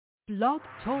Blog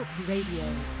Talk Radio.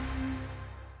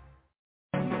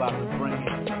 I'm about to bring it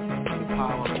to the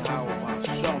power of the hour by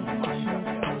showing my shot.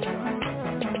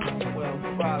 Well,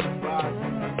 rise.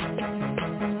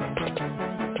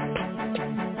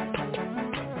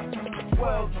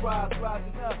 12 tribes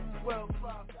rising up. 12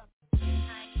 tribes.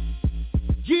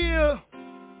 Yeah.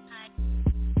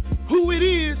 Who it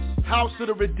is? House of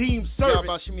the Redeemed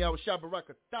Servant.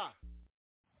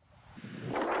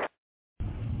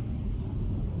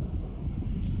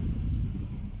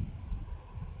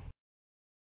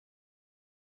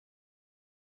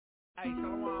 Hey,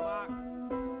 Shalom, Ak.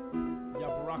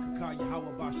 Yabarakakah,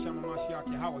 Yahweh, Bashama, Mashiach,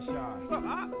 Yahweh Shai. What's up,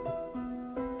 Ak?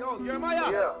 Yo, Jeremiah.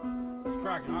 Yeah. It's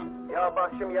cracking, Ak. Yahweh,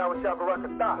 Bashim, Yahweh,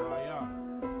 Shabarakatah. Yeah.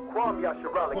 Kwam,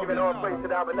 Yasharala. Giving all praise to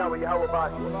the Abanawa, Yahweh,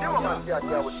 Bashim. Yahweh, Mashiach,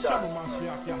 Yahweh Shai. Shama,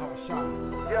 Mashiach, Yahweh Shai.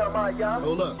 Jeremiah.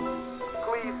 Hold up.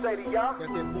 Please say to Yah.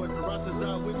 Got that boy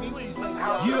Karatazar with me?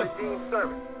 House of the Redeemed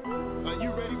Servant. Are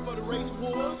you ready for the race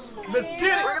wars? Let's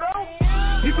get it. Bring it on.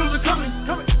 Hebrews are coming.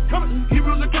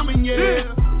 Hebrews are coming, yeah.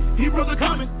 Hebrews are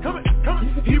coming.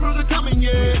 Hebrews are coming,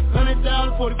 yeah.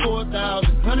 100,000,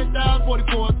 44,000. 100,000,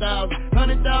 44,000.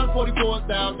 100,000,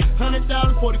 44,000.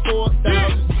 100,000,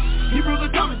 44,000. Hebrews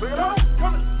are coming.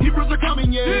 Hebrews are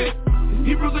coming, yeah.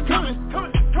 Hebrews are coming.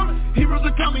 Hebrews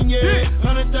are coming, yeah.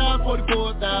 100,000,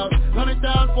 44,000.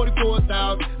 100,000,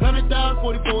 44,000. 100,000,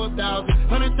 44,000.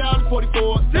 100,000,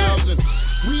 44,000.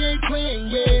 We ain't playing,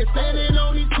 yeah. Standing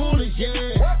on these corners,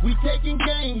 yeah. We taking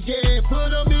games, yeah. Put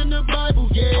them in the Bible,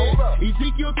 yeah.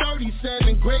 Ezekiel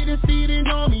 37, greatest seated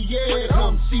army, yeah.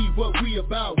 Come see what we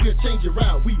about. We'll change it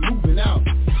out. We moving out.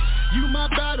 You my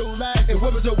battle line, and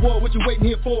weapons of war, what you waiting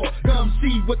here for? Come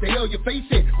see what the hell you're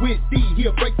facing. With thee,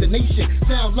 he'll break the nation.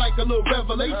 Sounds like a little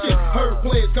revelation. Heard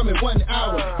players coming 1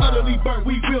 hour. Utterly burnt,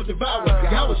 we will devour.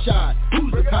 Yahweh Shai,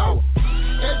 who's the power?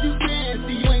 As you can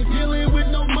see, you ain't dealing with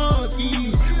no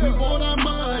monkeys. We want our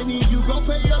money, you gon'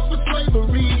 pay us for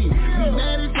slavery. We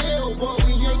mad as hell, but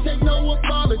we ain't take no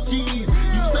apologies.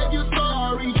 You said you're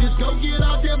sorry, just go get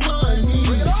out that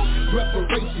money.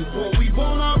 Reparations, boy, we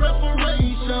want our reparations.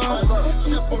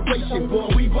 Separation,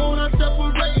 boy, we want our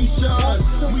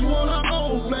separation. We want our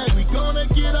own flag, we gonna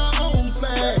get our own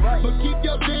flag. But keep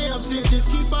your damn sin, just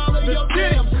keep all of your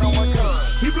damn sin.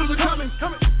 Hebrews are coming.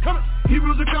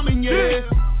 Hebrews are coming, yeah.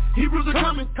 Hebrews are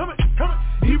coming.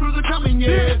 Hebrews are coming,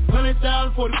 yeah.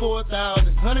 100,000,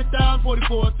 44,000. 100,000,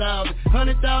 44,000.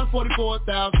 100,000,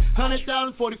 44,000.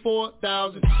 100,000,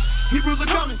 44,000. Hebrews are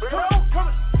coming.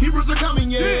 Hebrews are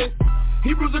coming, yeah.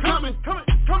 Hebrews are coming.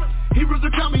 Hebrews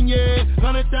are coming, yeah.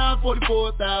 100,000,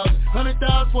 44,000.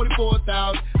 100,000,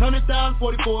 44,000. 100,000,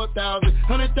 44,000.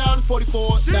 100,000,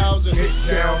 44,000.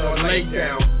 Get down or lay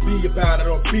down. Be about it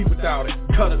or be without it.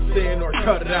 Cut a sin or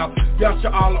cut it out. Y'all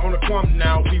should all on the quam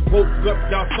now. We woke up,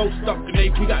 y'all so stuck today.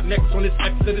 We got next on this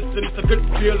exodus, and it's a good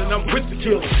feeling. I'm with the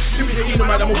killer. Give me the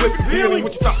Edomite, I'm with the feeling.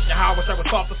 What you talking to? How I wish I was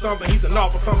soft for something. He's an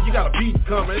awful something. You got a beat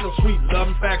coming. Ain't no sweet love.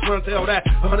 In fact, run tell that.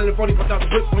 144,000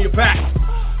 whips on your back.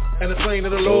 And the slain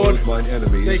of the Lord, mine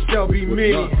enemies, they shall be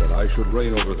many. Not that I should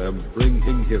reign over them, bring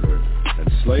him hither, and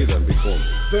slay them before me.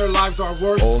 Their lives are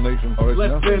worth all nations are less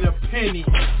nothing. than a penny.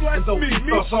 And though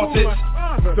people are salted,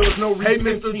 there was no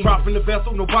repentance. Dropping the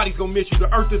vessel, nobody's gonna miss you.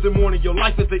 The earth is in mourning, your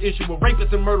life is the issue. A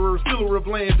rapist and murderer, stealer of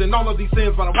lands, and all of these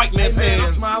sins by the white man's hands.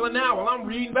 I'm smiling now while I'm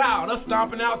reading about us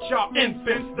stomping out y'all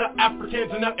infants. The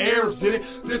Africans and the Arabs did it.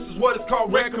 This is what it's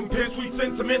called recompense. Sweet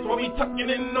sentiments while we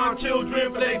tucking in our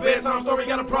children for their bedtime story.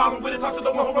 Got a problem with it, talk to the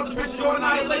one who wrote this picture. Your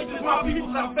annihilation is my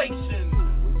people's salvation.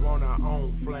 We want our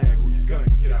own flag, we're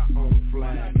gonna get our own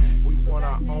flag. We want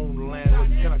our own land,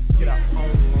 we're gonna get our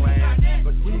own land.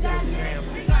 But keep your damn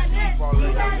things, keep all of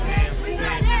your damn things.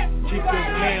 Keep your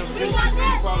damn things,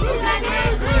 keep all of your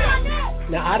damn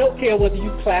things. Now I don't care whether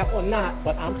you clap or not,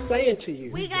 but I'm saying to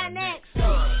you. We got next.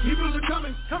 Hebrews are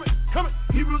coming.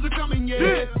 Hebrews are coming,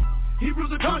 yeah.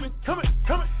 Hebrews are coming.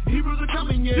 Hebrews are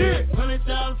coming, yeah.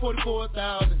 100,000,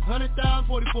 44,000. 100,000,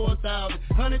 44,000.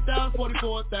 100,000,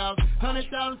 44,000.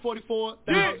 100,000,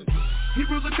 44,000.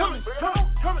 Hebrews are coming.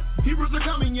 Hebrews are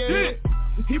coming, yeah.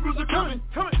 Hebrews are coming.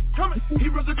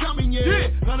 Hebrews are coming, yeah.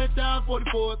 100,000,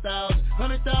 44,000.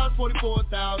 100,000,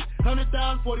 44,000.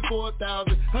 100,000,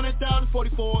 44,000. 100,000,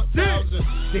 44,000.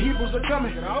 The Hebrews are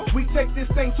coming. We take this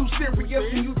thing too serious,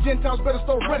 and you Gentiles better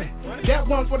start running. That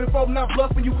 144 not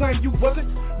bluffing, you claim you wasn't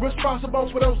responsible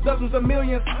for those dozens of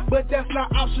millions, but that's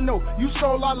not optional. You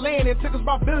stole our land and took us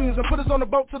by billions and put us on the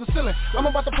boat to the ceiling. I'm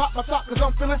about to pop my top cause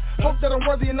I'm feeling. Hope that I'm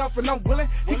worthy enough and I'm willing.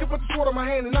 He can put the sword in my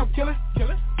hand and I'm killing.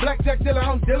 Blackjack dealer,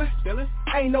 I'm dealing.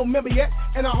 I ain't no member yet,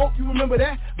 and I hope you remember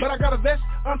that. But I got a vest,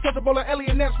 untouchable like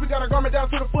Elliot Ness. We got a garment down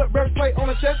to the foot, breastplate on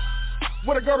the chest.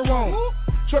 With a girdle on.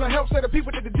 Trying to help say the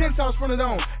people that the Gentiles fronted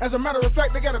on. As a matter of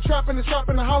fact, they got a trap in the shop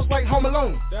in the house like Home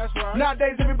Alone. That's right.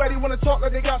 Nowadays, everybody want to talk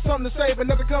like they got something to say, but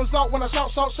nothing comes out when I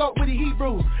shout with the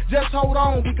Hebrews. Just hold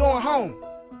on, we going home.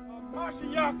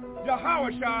 Mashiach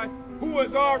Yahushua, who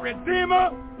is our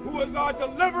Redeemer, who is our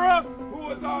Deliverer,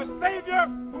 who is our Savior,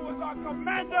 who is our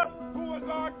Commander, who is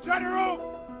our General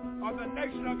of the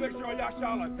nation of Israel,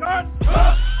 Yashala. God,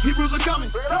 Hebrews are coming,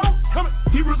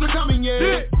 Hebrews are coming,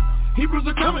 yeah. Hebrews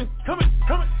are coming,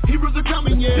 Hebrews are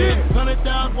coming, yeah.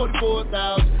 100,000,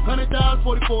 44,000, 100,000,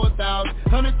 44,000,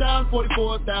 100,000,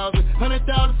 44,000,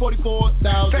 100,000,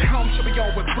 44,000. That home should be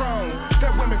overthrown.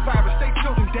 That women virus, they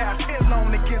children dash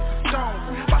headlong against the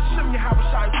stones. By Shem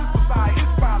Yahushua, we beside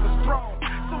his father's throne.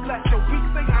 So let your weak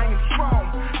say I am strong.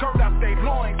 Gird up they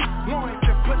loins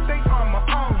and put they armor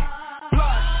on.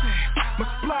 Bloodshed,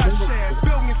 much bloodshed,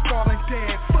 billions falling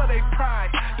dead for their pride.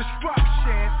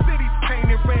 Destruction, cities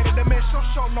painted red, and the man shall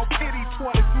show no pity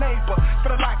toward his neighbor.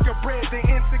 For the lack of bread, they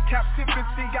enter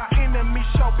captivity. Our enemies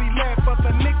shall be led for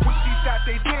the iniquities that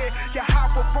they did.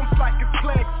 Yahweh rooms like his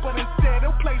plagues, but instead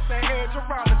he'll place a hedge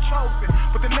around the chosen,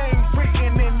 with the name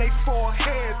written in their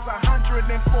foreheads.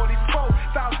 144,000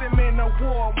 men of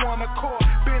war, one accord,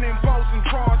 bending bows and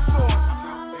drawing swords.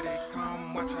 Here they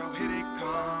come, watch out, here they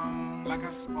come. Like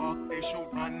a spark, they shall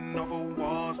run over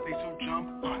walls, they shall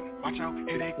jump on. Watch out,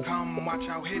 here they come, watch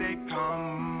out, here they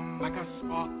come. Like a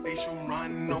spark, they shall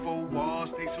run over walls,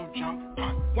 they shall jump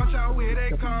on. Watch out, here they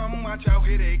come, watch out,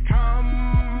 here they come.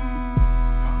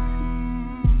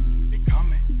 They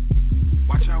coming.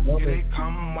 Watch out, here they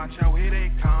come, watch out, here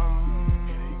they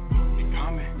come. They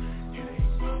coming.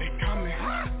 They coming.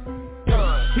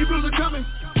 Hebrews are coming,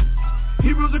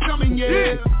 Hebrews are coming,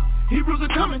 yeah. Hebrews are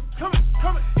coming,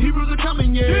 Hebrews are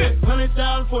coming, yeah.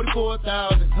 100,000,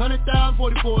 44,000, 100,000,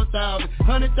 44,000,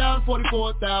 100,000,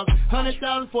 44,000,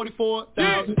 100,000,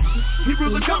 44,000.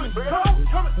 Hebrews are coming,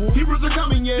 Hebrews are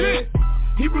coming, yeah.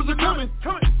 Hebrews are coming,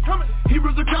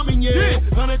 Hebrews are coming, yeah.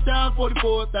 100,000,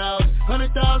 44,000,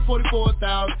 100,000,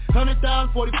 44,000,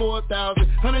 100,000, 44,000,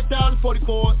 100,000,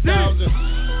 44,000.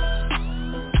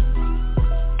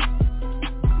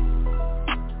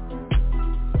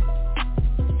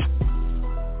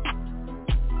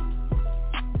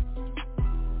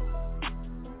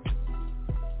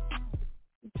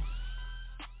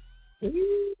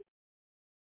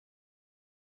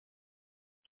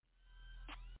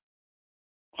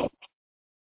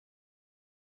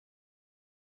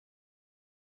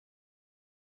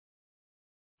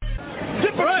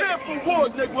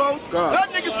 Negroes. That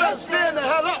niggas better stand the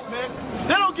hell up, man.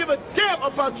 They don't give a damn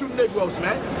about you Negroes,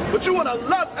 man. But you want to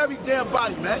love every damn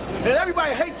body, man. And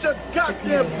everybody hates your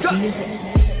goddamn guts.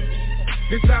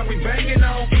 This how we banging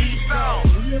on East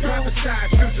Prophesied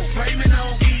scriptures flaming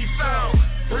on East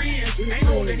Friends ain't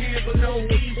holding hands for no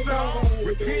East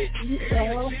Repent, ain't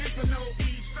for no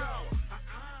East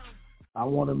I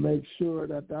want to make sure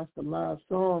that that's the last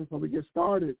song before we get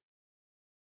started.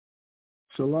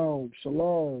 Shalom,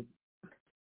 shalom.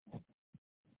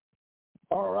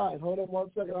 All right, hold on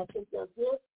 1 second. I think that's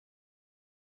it.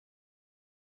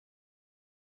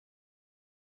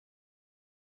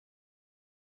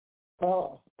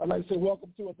 I'd like to say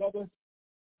welcome to another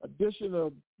edition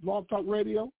of Blog Talk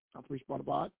Radio. I'm Priest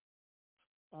Banabad.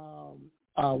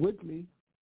 With me,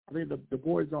 I think the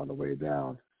boys on the way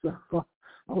down, so I'm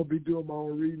going to be doing my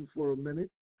own reading for a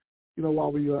minute,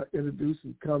 while we introduce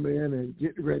and come in and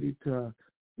get ready to,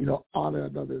 honor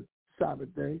another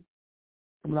Sabbath day.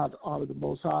 Coming out to honor the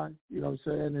Most High, you know what I'm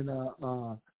saying, and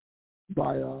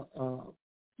by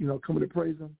coming to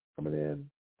praise Him, coming in,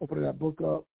 opening that book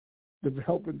up,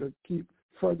 helping to keep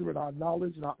furthering our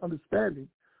knowledge and our understanding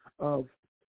of,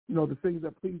 the things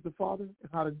that please the Father, and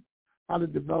how to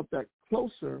develop that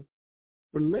closer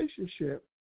relationship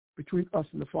between us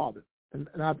and the Father. And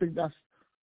I think that's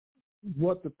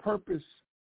what the purpose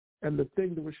and the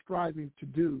thing that we're striving to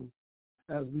do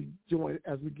as we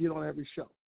get on every show.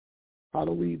 How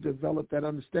do we develop that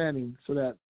understanding so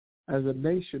that as a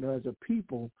nation or as a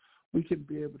people, we can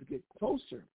be able to get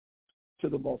closer to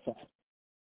the Most High?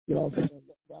 I'm saying?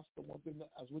 That's the one thing that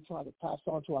as we're trying to pass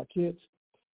on to our kids.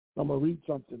 I'm going to read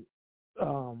something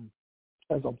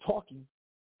as I'm talking.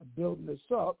 I'm building this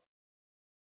up.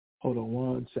 Hold on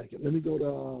 1 second. Let me go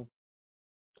to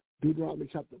Deuteronomy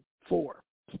chapter 4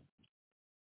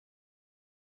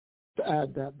 to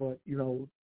add that. But,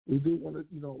 we do want to,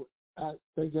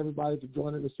 thank everybody for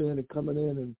joining us in and coming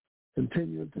in and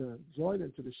continuing to join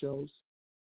into the shows.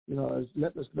 As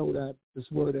letting us know that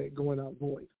this word ain't going out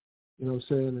void. You know what I'm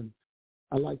saying? And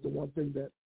I like the one thing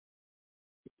that,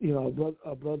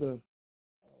 a brother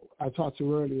I talked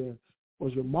to earlier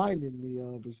was reminding me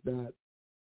of is that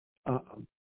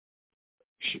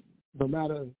no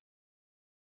matter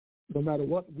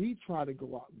what we try to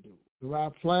go out and do, no matter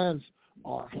our plans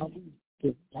are,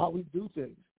 how we do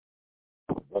things.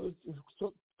 Brother,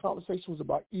 the conversation was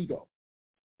about ego,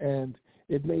 and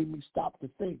it made me stop to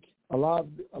think. A lot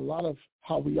of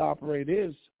how we operate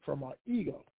is from our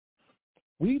ego.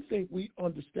 We think we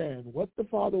understand what the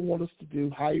Father wants us to do,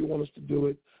 how He wants us to do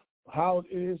it, how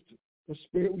it is, the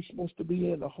spirit we're supposed to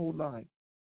be in, the whole nine.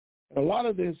 And a lot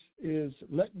of this is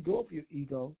letting go of your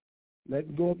ego,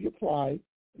 letting go of your pride,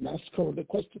 and that's kind of the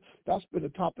question. That's been a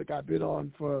topic I've been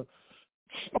on for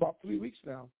about 3 weeks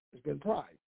now. It's been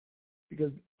pride,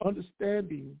 because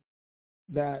understanding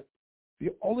that the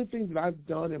only thing that I've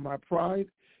done in my pride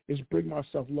is bring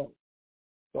myself low.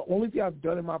 The only thing I've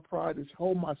done in my pride is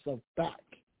hold myself back,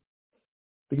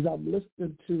 because I'm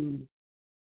listening to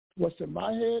what's in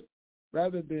my head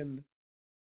rather than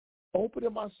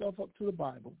opening myself up to the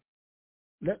Bible,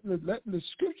 letting the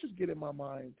scriptures get in my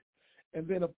mind, and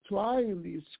then applying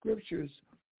these scriptures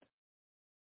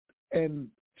and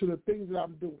to the things that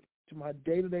I'm doing, to my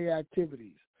day-to-day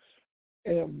activities.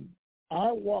 And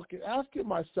I walk in asking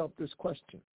myself this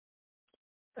question: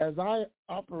 as I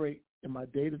operate in my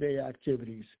day-to-day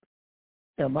activities,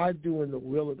 am I doing the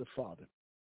will of the Father?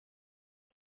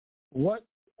 What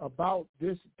about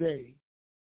this day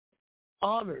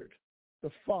honored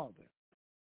the Father?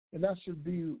 And that should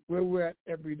be where we're at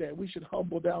every day. We should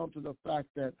humble down to the fact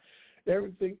that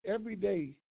every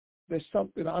day there's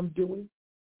something I'm doing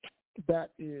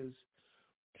that is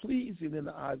pleasing in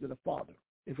the eyes of the Father.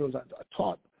 If it was I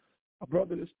taught a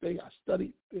brother this day,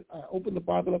 I opened the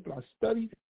Bible up and I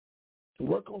studied to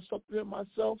work on something in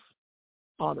myself,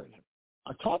 honoring Him.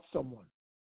 I taught someone,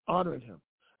 honoring Him.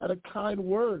 I had a kind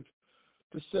word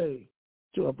to say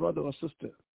to a brother or sister.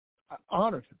 I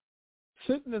honored Him.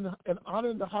 Sitting and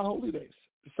honoring the high holy days,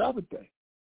 the Sabbath day,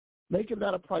 making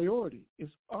that a priority is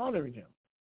honoring Him.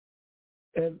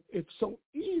 And it's so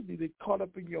easy to get caught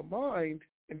up in your mind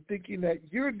and thinking that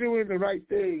you're doing the right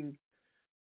thing,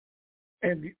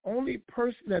 and the only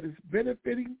person that is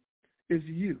benefiting is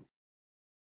you.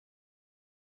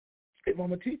 If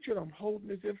I'm a teacher and I'm holding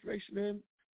this information in,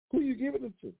 who are you giving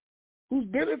it to? Who's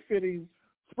benefiting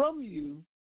from you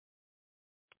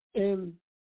in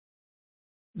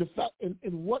the fact in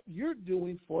what you're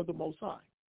doing for the Most High?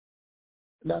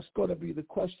 And that's going to be the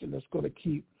question that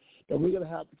we're going to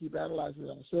have to keep analyzing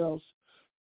ourselves.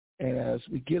 And as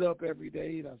we get up every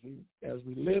day, and as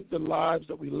we live the lives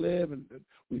that we live, and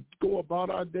we go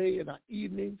about our day and our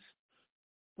evenings,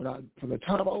 from the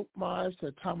time I open my eyes to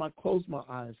the time I close my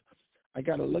eyes, I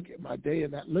got to look at my day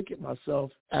and look at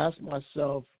myself, ask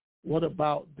myself, what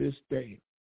about this day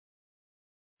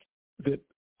that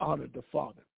honored the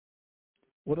Father?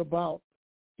 What about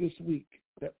this week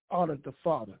that honored the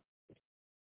Father?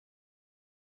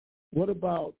 What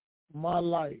about my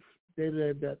life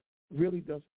day-to-day that really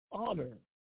does honor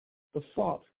the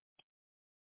Father?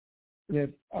 And if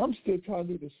I'm still trying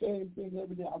to do the same thing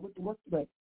every day, I went to work today.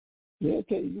 Yeah,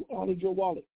 okay, you honored your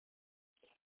wallet.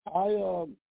 I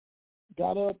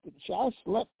got up and I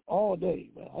slept all day,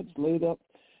 man. I just laid up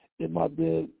in my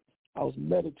bed. I was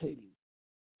meditating.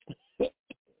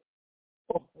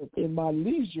 In my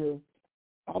leisure,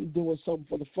 I'm doing something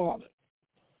for the Father.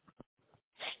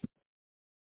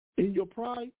 In your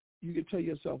pride, you can tell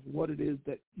yourself what it is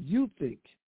that you think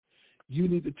you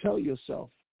need to tell yourself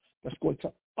that's going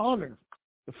to honor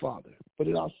the Father. But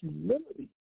in our humility,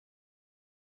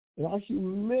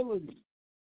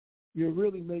 you're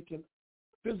really making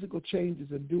physical changes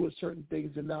and doing certain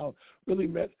things, and now really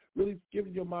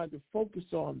giving your mind to focus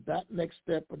on that next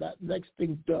step or that next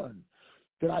thing done,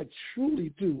 that I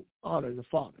truly do honor the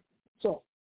Father. So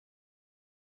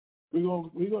we're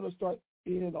going to start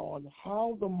in on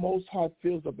how the Most High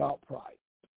feels about pride.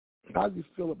 How do you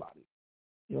feel about it?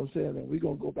 You know what I'm saying? And we're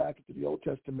going to go back into the Old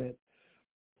Testament,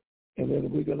 and then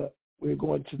we're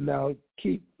going to now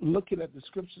keep looking at the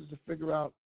scriptures to figure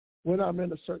out when I'm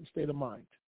in a certain state of mind,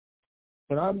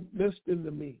 when I'm listening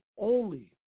to me,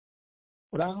 only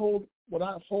when I hold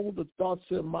the thoughts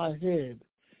in my head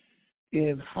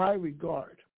in high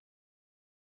regard.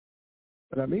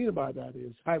 What I mean by that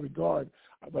is high regard.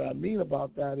 What I mean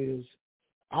about that is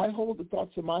I hold the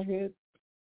thoughts in my head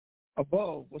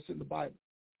above what's in the Bible.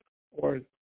 Or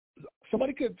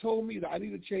somebody could have told me that I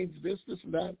need to change this,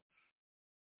 and that,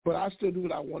 but I still do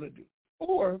what I want to do.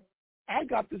 Or I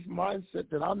got this mindset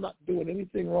that I'm not doing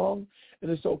anything wrong, and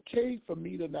it's okay for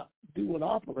me to not do and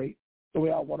operate the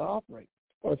way I want to operate,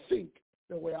 or think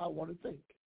the way I want to think,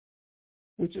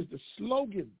 which is the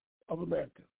slogan of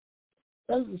America.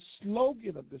 That is the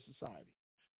slogan of this society.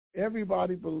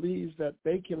 Everybody believes that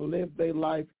they can live their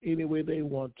life any way they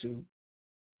want to,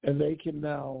 And they can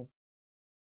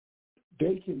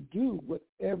do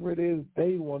whatever it is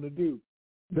they want to do.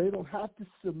 They don't have to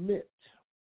submit.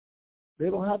 They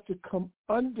don't have to come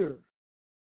under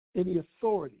any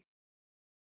authority.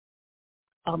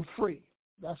 I'm free.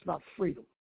 That's not freedom.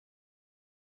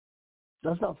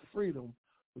 That's not freedom,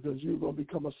 because you're going to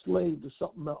become a slave to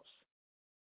something else.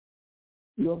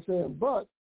 You know what I'm saying? But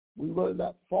we learn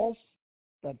that false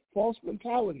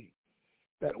mentality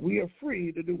that we are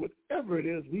free to do whatever it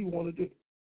is we want to do.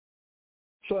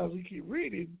 So as we keep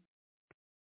reading,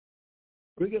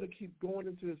 we're going to keep going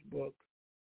into this book.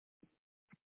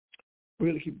 We're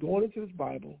going to keep going into this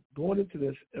Bible, going into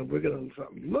this, and we're going to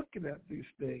start looking at these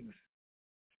things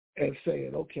and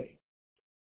saying, okay,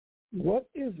 what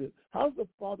is it? How does the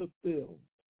Father feel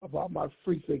about my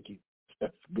free thinking?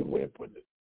 That's a good way of putting it.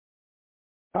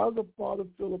 How does the Father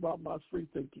feel about my free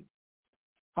thinking?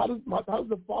 How does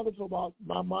the Father feel about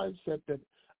my mindset that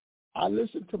I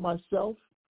listen to myself,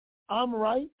 I'm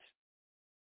right,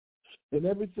 and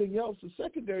everything else is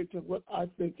secondary to what I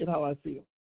think and how I feel?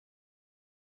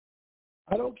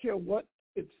 I don't care what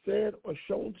it's said or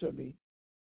shown to me.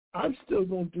 I'm still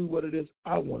going to do what it is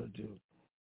I want to do.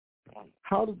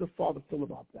 How does the Father feel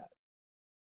about that?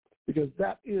 Because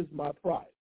that is my pride.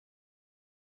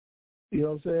 You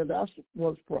know what I'm saying? That's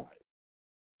one's pride.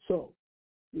 So,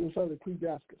 we will start with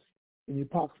Ecclesiastes in the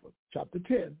Apocrypha, chapter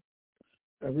 10,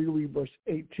 and we will read verse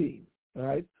 18. All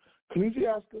right?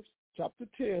 Ecclesiastes, chapter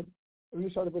 10, and we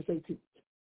will start at verse 18.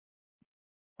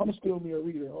 I'm still me a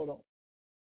reader. Hold on.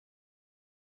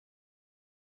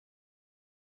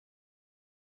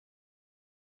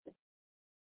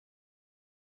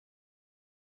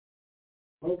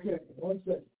 Okay, one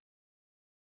second.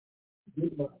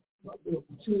 Get my little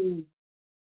team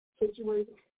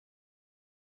situated.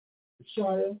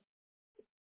 Shia,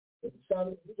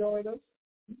 decided to join us.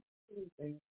 How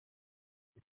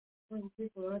many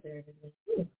people are there?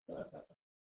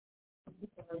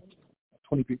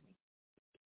 20 people.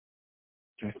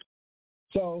 Okay.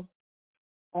 So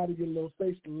I had to get a little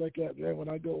face to look at there when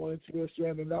I go into this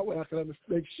strand, and that way I can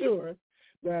make sure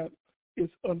that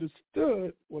it's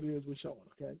understood what it is we're showing,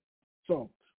 okay? So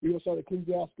we will start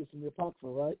Ecclesiastes in the Apocrypha,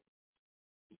 right?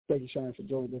 Thank you, Shia, for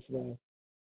joining us, man.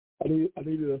 I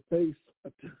needed a face,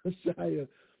 Shia.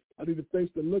 I need a face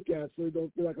to look at so it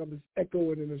don't feel like I'm just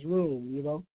echoing in this room, you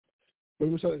know? But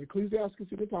we will start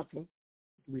Ecclesiastes in the Apocrypha.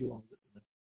 Read along with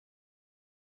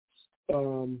it.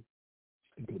 I'm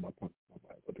going to my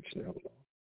dictionary. Hold on.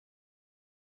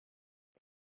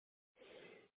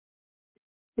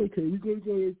 Okay, we're going to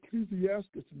go to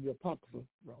Ecclesiastes in the Apocrypha.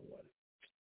 Wrong way.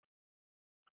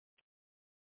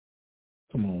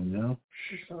 Come on now.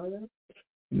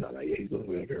 No, yeah, he's going to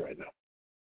be up here right now.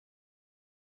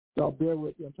 So bear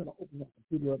with me. I'm trying to open my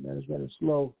computer up, man. It's running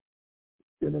slow.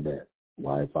 Internet,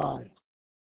 Wi-Fi.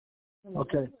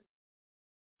 Okay.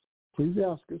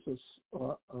 Ecclesiastes is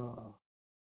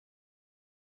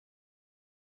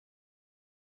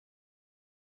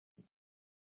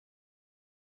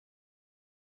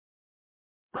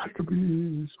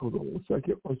Maccabees. Hold on one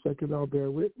second. Now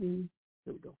bear with me.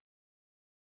 Here we go.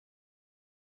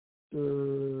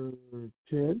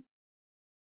 10.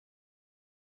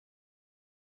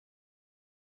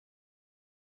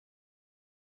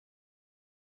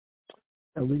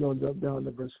 And we're going to jump down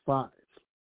to verse 5.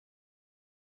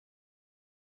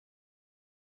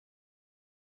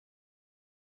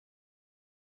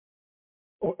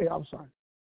 Oh, yeah, I'm sorry.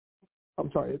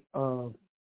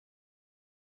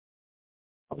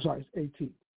 It's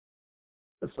 18.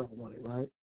 That's not money, right?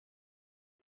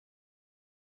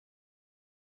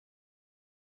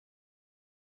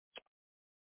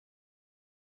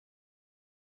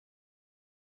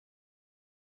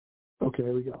 Okay,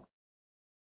 here we go.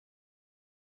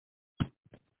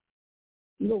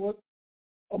 You know what?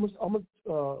 I'm gonna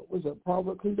what's that?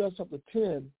 Proverbs, Ecclesiastes chapter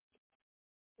 10,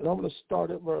 and I'm gonna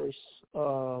start at verse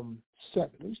 7.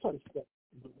 Let me start at 7.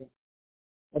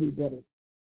 That'll be better.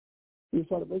 We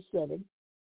start at verse 7.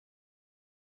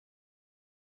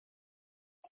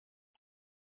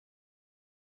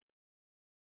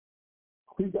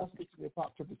 Ecclesiastes in the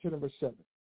Apocrypha, chapter 10 and verse 7.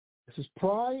 It says,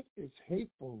 "Pride is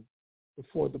hateful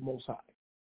before the Most High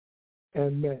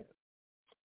and man,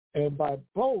 and by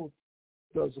both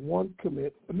does one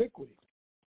commit iniquity."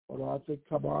 Hold on, I think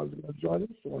Kabar is going to join us.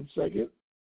 1 second.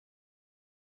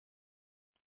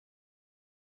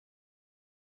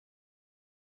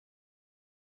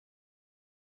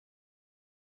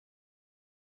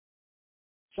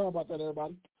 Sorry about that,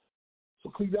 everybody. So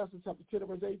Ecclesiastes chapter 10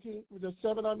 verse 18, verse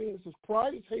 7, it says,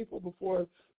 "Pride is hateful before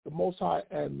the Most High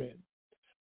and men,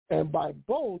 and by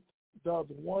both does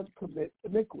one commit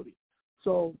iniquity."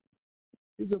 So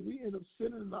He said, we end up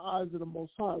sinning in the eyes of the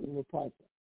Most High when we're prideful.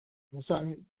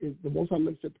 The Most High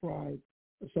looks at pride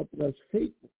as something that's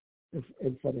hateful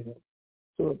in front of him.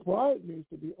 So the pride means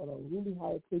to be on a really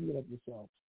high opinion of yourself.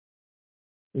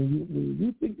 When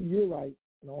you think that you're right,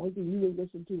 and the only thing you will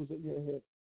listen to is in your head,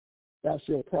 that's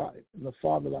your pride. And the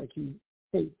Father, like, he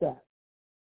hates that.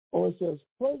 Or it says,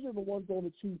 pleasure in the one's own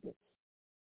achievements.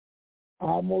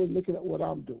 I'm only looking at what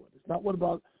I'm doing. It's not what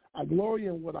about, I glory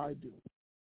in what I do.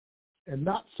 And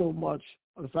not so much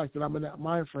on the fact that I'm in that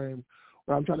mind frame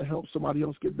where I'm trying to help somebody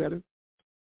else get better.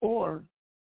 Or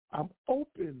I'm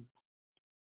open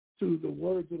to the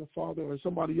words of the Father or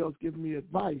somebody else giving me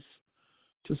advice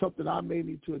to something I may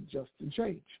need to adjust and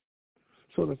change.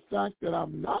 So the fact that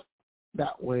I'm not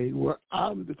that way, where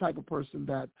I'm the type of person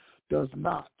that does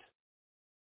not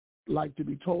like to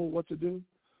be told what to do,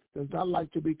 does not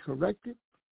like to be corrected,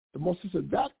 the Most High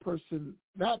said that person,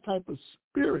 that type of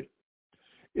spirit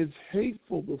is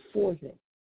hateful before him.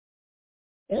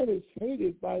 And it's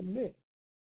hated by men.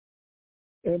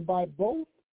 And by both,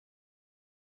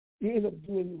 you end up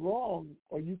doing wrong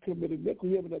or you commit iniquity,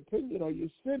 you have an opinion or you're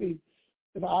sinning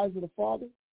in the eyes of the Father,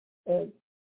 and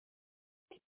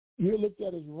you're looked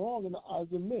at as wrong in the eyes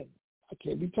of men. I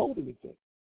can't be told anything.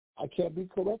 I can't be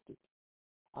corrected.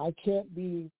 I can't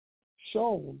be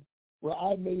shown where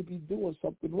I may be doing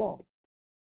something wrong.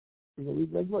 We're going to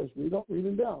read the next verse. Read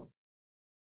it down.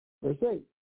 Verse 8.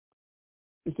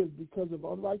 It says, because of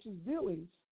unrighteous dealings,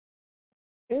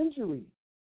 injury,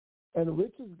 and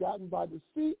riches gotten by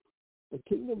deceit, the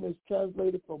kingdom is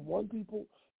translated from one people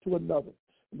to another.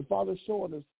 And the Father is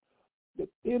showing us that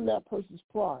in that person's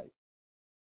pride,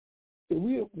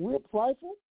 if we're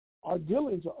prideful, our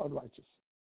dealings are unrighteous.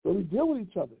 So we deal with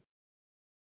each other.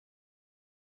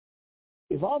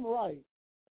 If I'm right,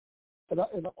 and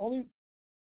the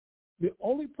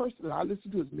only person that I listen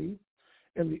to is me,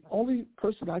 and the only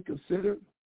person I consider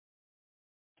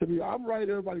to be I'm right,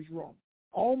 everybody's wrong.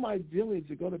 All my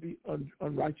dealings are going to be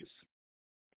unrighteous.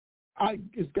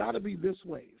 It's got to be this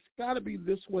way. It's got to be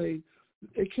this way.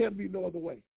 It can't be no other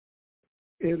way.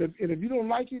 And if you don't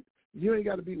like it, you ain't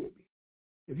got to be with me.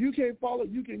 If you can't follow,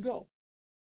 you can go.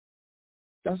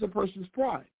 That's a person's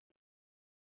pride.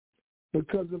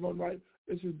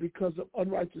 This is because of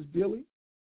unrighteous dealing,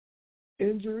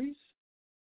 injuries,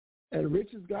 and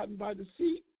riches gotten by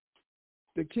deceit.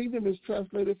 The kingdom is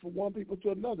translated from one people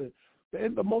to another.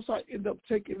 The Most High end up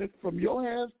taking it from your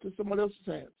hands to someone else's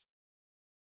hands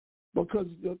because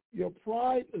your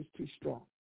pride is too strong.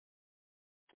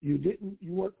 You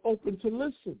weren't open to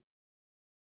listen.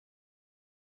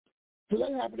 So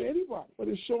that happened to anybody. But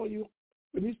it's showing you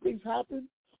when these things happen,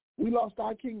 we lost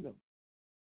our kingdom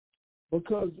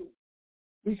because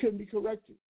we couldn't be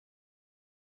corrected.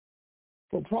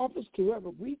 From prophets to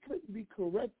Reverend, we couldn't be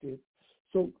corrected.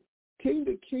 So king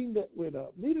to king that went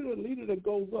up, leader to leader that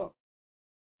goes up,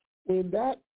 when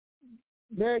that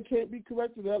man can't be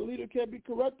corrected, that leader can't be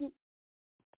corrected,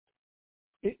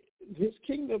 his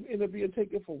kingdom ended up being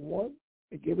taken from one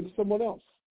and given to someone else.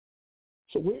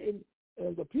 So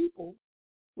as a people,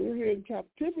 we're here in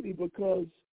captivity because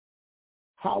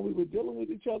how we were dealing with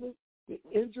each other, the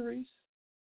injuries,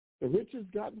 the riches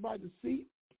gotten by deceit,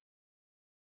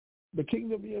 the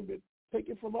kingdom being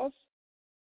taken from us,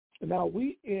 and now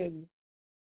we in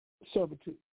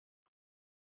servitude.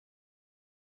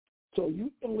 So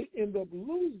you only end up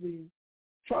losing,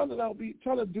 trying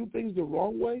to do things the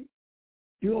wrong way.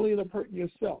 You only end up hurting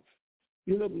yourself.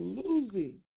 You end up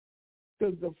losing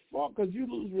because you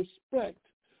lose respect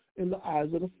in the eyes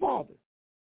of the Father.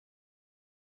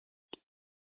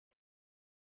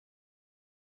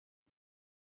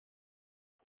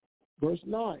 Verse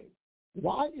 9.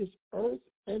 Why is earth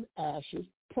and ashes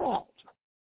proud?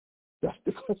 That's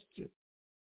the question.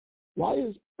 Why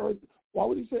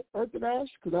would he say earth and ash?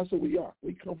 Because that's what we are.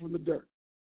 We come from the dirt.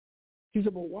 He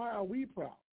said, but why are we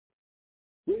proud?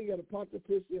 We ain't got a pot to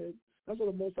piss in. That's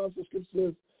what the Most High Scripture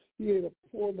says. He ain't a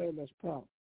poor man that's proud.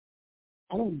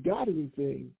 I don't got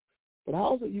anything, but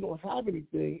how is it you don't have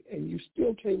anything and you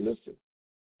still can't listen?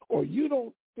 Or you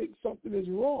don't think something is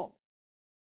wrong?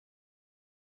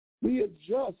 We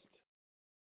adjust.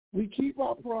 We keep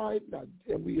our pride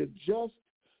and we adjust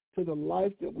to the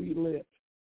life that we live.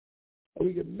 And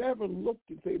we can never look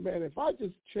and say, man, if I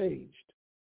just changed,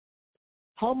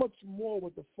 how much more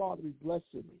would the Father be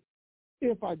blessing me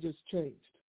if I just changed?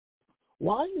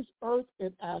 Why is earth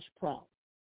and ash proud?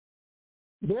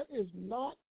 There is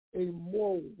not a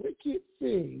more wicked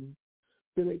thing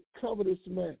than a covetous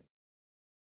man.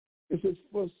 It says,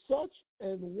 for such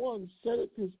an one setteth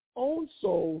his own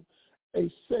soul a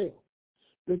sail,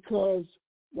 because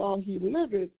while he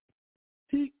liveth,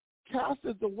 he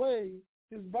casteth away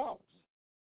his vows.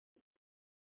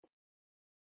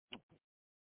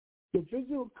 The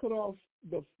physician cut off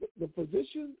the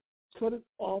physician cut it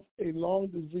off a long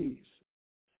disease.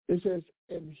 It says,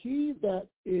 and he that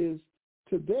is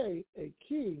today a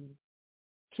king,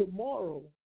 tomorrow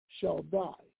shall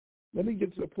die. Let me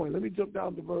get to the point. Let me jump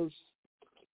down to verse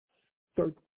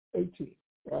 18,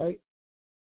 right?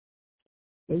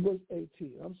 In verse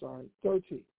 18,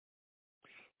 13.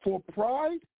 For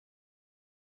pride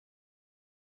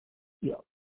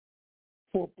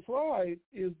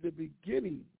is the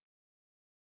beginning.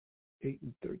 8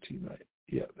 and 13, right?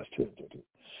 Yeah, that's 2 and 13.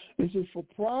 It says, for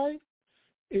pride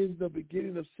is the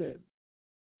beginning of sin,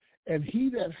 and he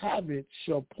that have it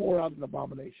shall pour out an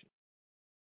abomination.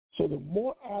 So the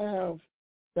more I have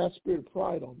that spirit of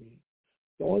pride on me,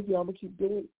 the only thing I'm going to keep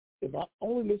doing, if I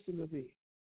only listen to me,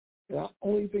 and I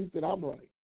only think that I'm right,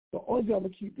 the only thing I'm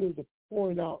going to keep doing is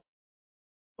pouring out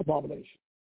abomination.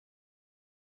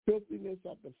 Filthiness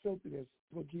after filthiness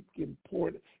will keep getting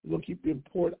poured. It will keep being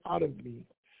poured out of me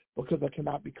because I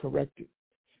cannot be corrected,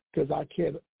 because I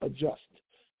can't adjust,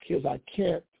 because I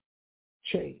can't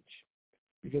change,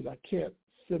 because I can't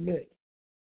submit.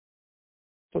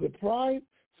 For pride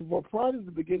is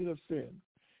the beginning of sin,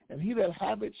 and he that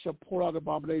have it shall pour out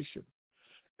abomination.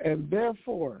 And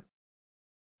therefore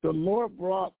the Lord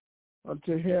brought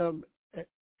unto them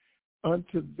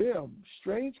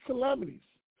strange calamities,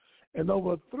 and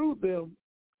overthrew them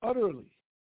utterly.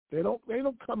 They don't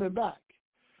coming back.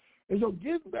 There's no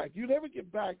getting back. You never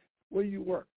get back where you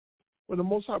were, when the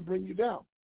Most High bring you down.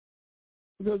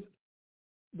 Because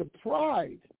the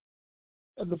pride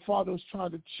of the Father is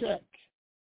trying to check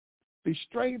these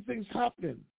strange things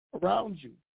happening around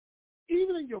you.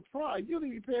 Even in your pride, you don't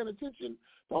even be paying attention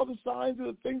to all the signs of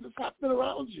the things that's happening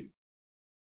around you.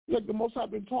 Like the Most High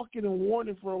been talking and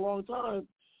warning for a long time,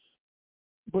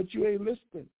 but you ain't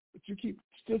listening. But you keep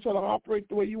still trying to operate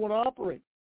the way you want to operate.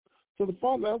 So the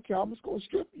Father, okay, I'm just going to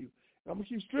strip you. I'm going to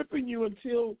keep stripping you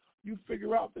until you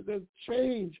figure out that there's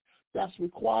change that's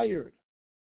required.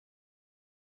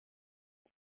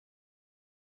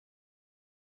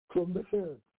 From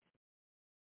there.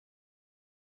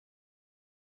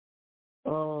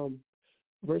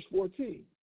 Verse 14,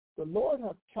 the Lord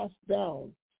hath cast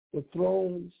down the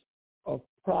thrones of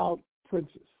proud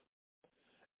princes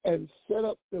and set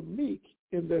up the meek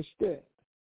in their stead.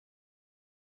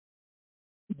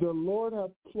 The Lord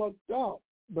hath plucked up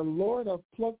the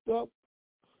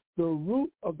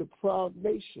root of the proud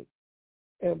nation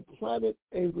and planted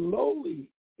a lowly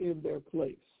in their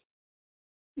place.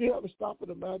 You have to stop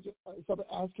and imagine, stop and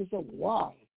ask yourself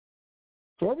why.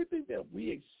 For everything that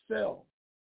we excel,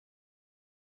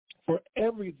 for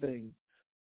everything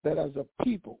that as a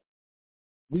people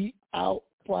we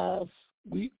outclass,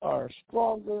 we are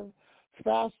stronger,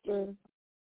 faster,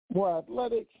 more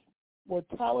athletic, more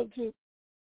talented.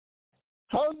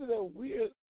 How is it that we're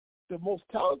the most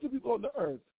talented people on the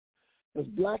earth? As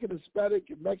black and Hispanic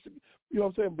and Mexican, you know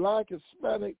what I'm saying, black,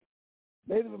 Hispanic,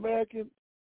 Native American.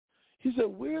 He said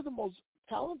we're the most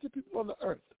talented people on the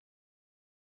earth.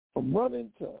 From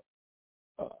running to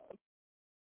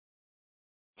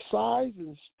size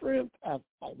and strength,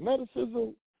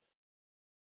 athleticism.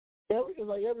 It's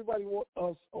like everybody wants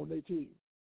us on their team.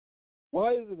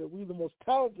 Why is it that we're the most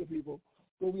talented people,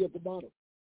 but we at the bottom?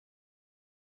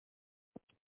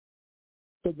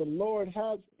 So the Lord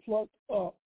has plucked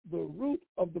up the root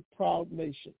of the proud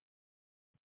nation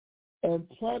and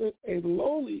planted a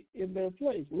lowly in their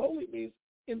place. Lowly means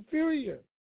inferior.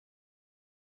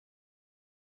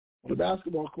 The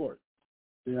basketball court,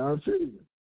 they are inferior.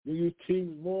 You use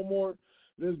teams more and more,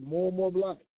 there's more and more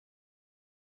black.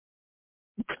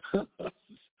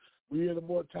 We are the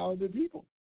more talented people.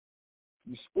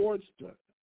 From sports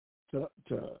to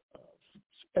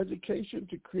education,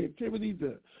 to creativity,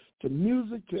 to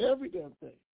music, to every damn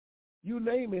thing. You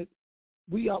name it,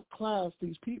 we outclass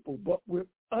these people, but we're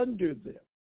under them.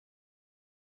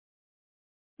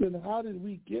 Then how did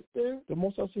we get there? The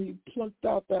Most High said he plucked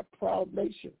out that proud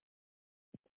nation.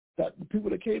 That the people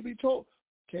that can't be told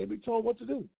what to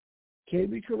do,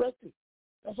 can't be corrected.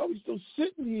 That's why we're still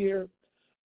sitting here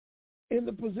in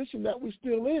the position that we're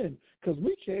still in, because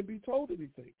we can't be told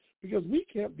anything, because we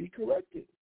can't be corrected.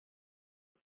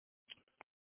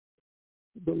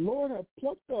 The Lord hath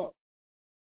plucked up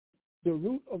the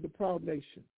root of the proud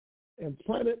nation and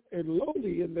planted a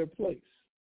lowly in their place.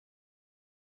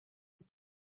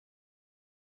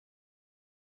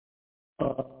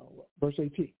 Verse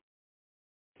 18.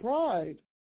 Pride,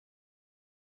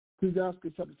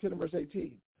 Ecclesiastes chapter 10 and verse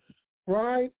 18.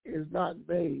 Pride is not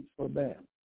made for man.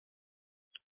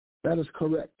 That is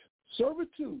correct.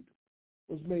 Servitude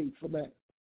was made for man.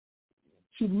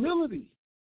 Humility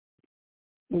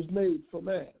was made for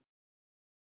man.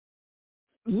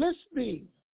 Listening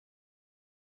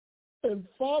and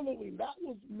following, that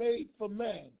was made for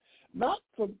man, not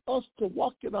for us to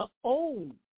walk in our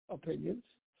own opinions,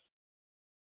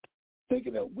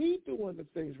 thinking that we doing the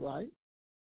things right.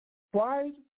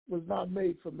 Pride was not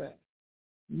made for man,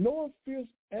 nor fierce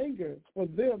anger for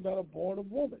them that are born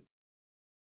of woman.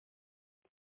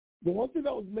 The one thing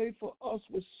that was made for us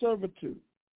was servitude.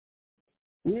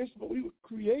 We were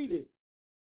created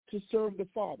to serve the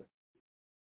Father,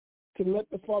 to let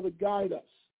the Father guide us,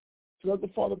 to let the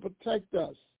Father protect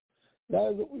us. That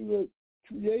is what we were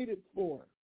created for.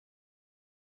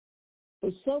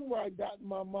 But somewhere I got in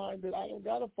my mind that I don't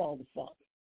got to follow the Father.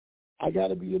 I got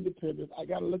to be independent. I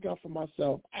got to look out for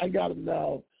myself. I got to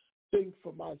now think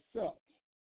for myself.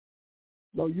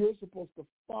 No, you're supposed to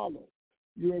follow.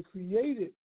 You're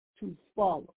created to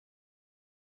follow.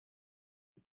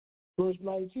 Verse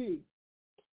 19,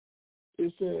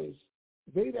 it says,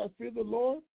 they that fear the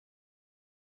Lord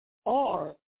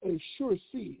are a sure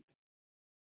seed,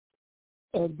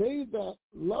 and they that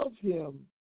love him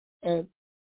and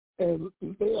they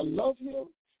that love him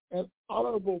an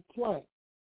honorable plant.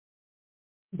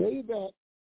 They that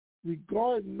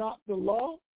regard not the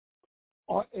law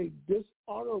are a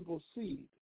dishonorable seed.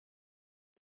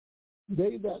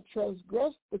 They that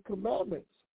transgress the commandments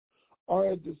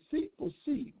are a deceitful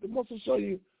seed. It wants to show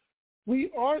you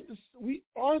we are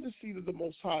the seed of the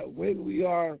Most High when we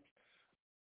are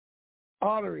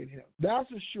honoring him.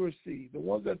 That's a sure seed, the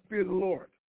ones that fear the Lord.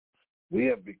 We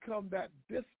have become that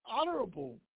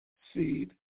dishonorable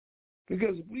seed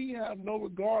because we have no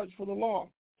regards for the law.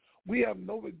 We have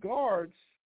no regards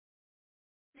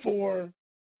for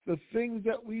the things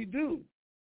that we do.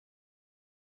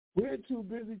 We're too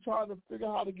busy trying to figure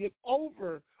out how to get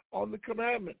over on the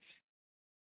commandments.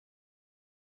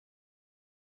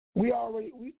 We are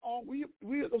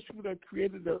those people that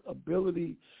created the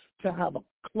ability to have a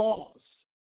clause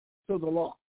to the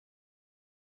law.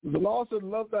 The law said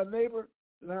love thy neighbor,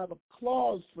 and I have a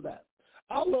clause for that.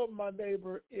 I love my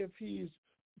neighbor if he's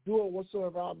doing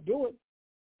whatsoever I'm doing,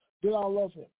 then I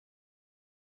love him.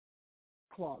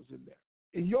 Clause in there.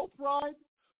 In your pride,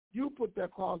 you put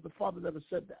that clause. The Father never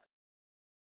said that.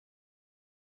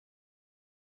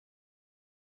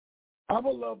 I'm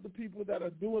going to love the people that are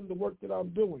doing the work that I'm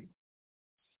doing.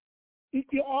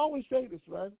 You always say this,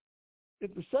 right?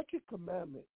 If the second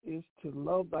commandment is to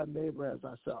love thy neighbor as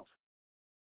thyself,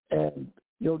 and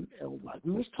like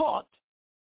we was taught,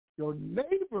 your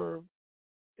neighbor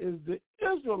is the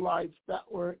Israelites that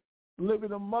were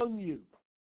living among you.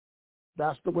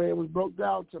 That's the way it was broke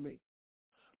down to me.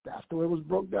 That's the way it was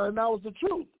broke down, and that was the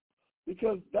truth,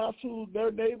 because that's who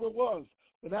their neighbor was.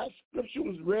 When that scripture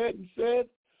was read and said,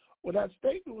 when that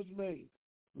statement was made,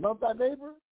 love thy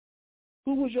neighbor,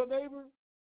 who was your neighbor?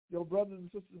 Your brothers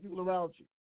and sisters, people around you.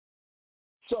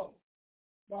 So,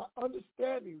 by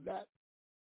understanding that,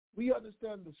 we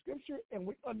understand the scripture and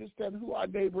we understand who our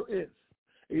neighbor is.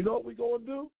 And you know what we're going to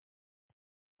do?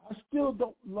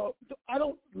 I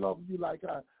don't love you like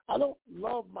I don't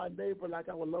love my neighbor like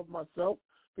I would love myself,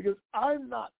 because I'm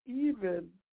not even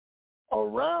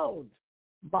around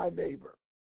my neighbor.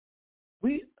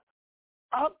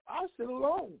 I sit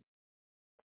alone.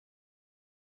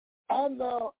 I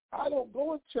don't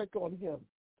go and check on him.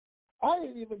 I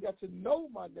ain't even got to know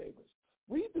my neighbors.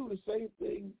 We do the same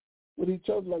thing with each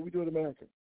other like we do in America.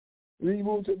 When you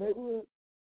move to a neighborhood,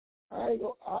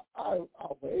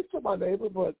 I'll wave to my neighbor,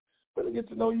 but when I get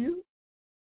to know you,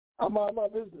 I mind my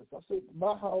business. I say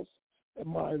my house and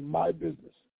my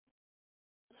business.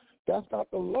 That's not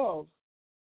the love.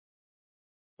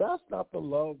 That's not the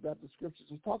love that the scriptures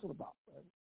is talking about. Right?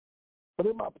 But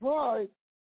in my pride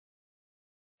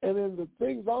and in the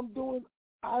things I'm doing,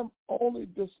 I'm only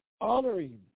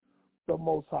dishonoring the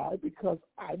Most High because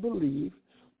I believe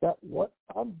that what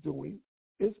I'm doing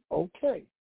is okay.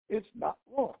 It's not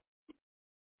wrong.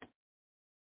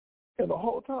 And the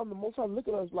whole time the Most High look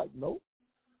at us like, nope,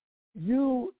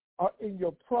 you are in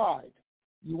your pride.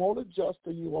 You won't adjust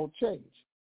and you won't change.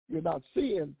 You're not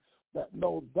seeing that,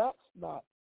 no, that's not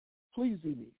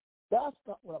pleasing me. That's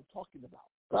not what I'm talking about.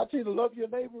 When I tell you to love your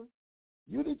neighbor,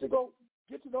 you need to go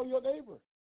get to know your neighbor.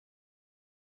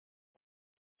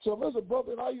 So if there's a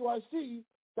brother in IUIC,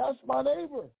 that's my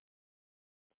neighbor.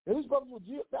 If this brother's with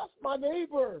you, that's my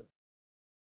neighbor.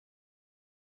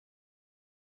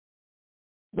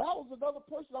 That was another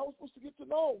person I was supposed to get to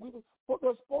know.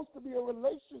 There's supposed to be a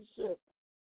relationship.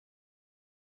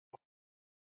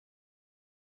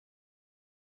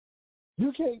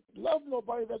 You can't love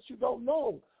nobody that you don't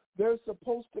know. There's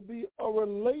supposed to be a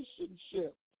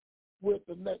relationship. with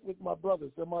my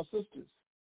brothers and my sisters.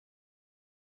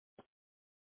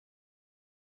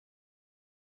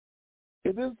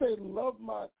 It didn't say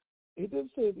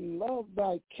love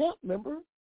thy camp member.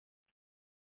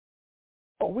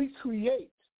 Or we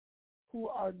create who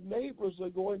our neighbors are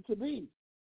going to be.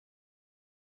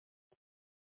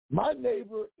 My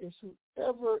neighbor is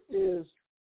whoever is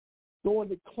going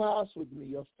to class with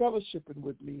me or fellowshipping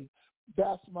with me.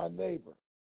 That's my neighbor.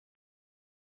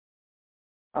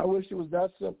 I wish it was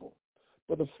that simple.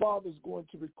 But the Father's going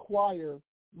to require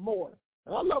more.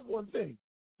 And I love one thing.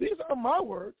 These are my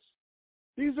words.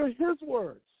 These are his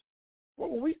words.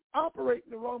 But when we operate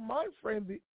in the wrong mind frame,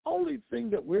 the only thing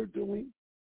that we're doing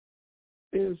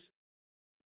is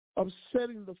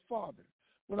upsetting the Father.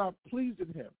 We're not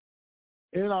pleasing him.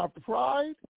 In our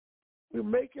pride, we're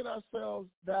making ourselves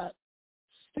that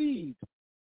seed,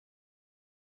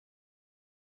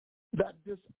 that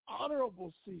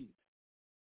dishonorable seed.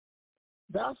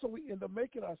 That's what we end up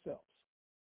making ourselves.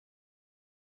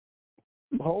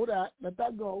 Hold that. Let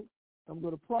that go. I'm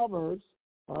going to Proverbs.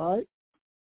 All right.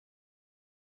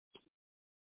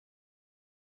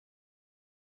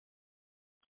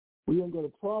 We're going to go to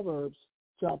Proverbs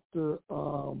chapter,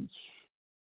 one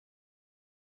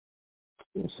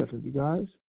second, you guys.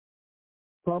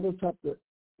 Proverbs chapter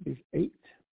 8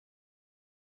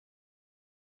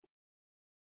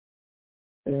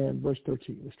 and verse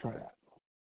 13. Let's try that.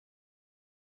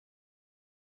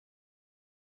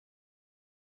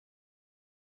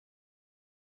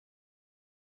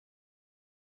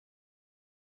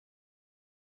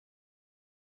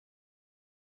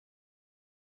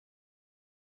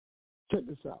 Check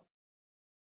this out.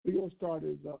 We're going to start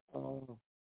as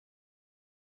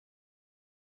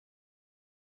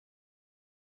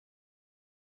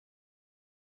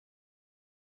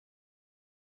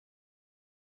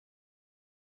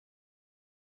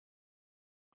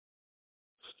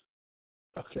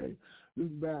okay, this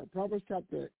is bad. Proverbs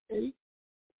chapter 8.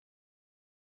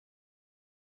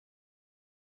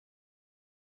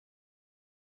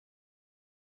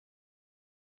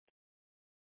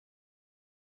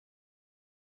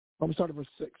 I'm starting verse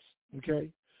 6, okay?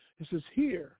 It says,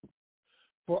 "Hear,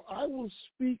 for I will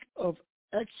speak of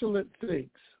excellent things."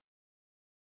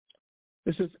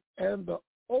 It says, "And the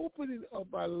opening of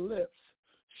my lips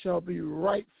shall be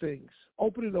right things."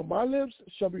 Opening of my lips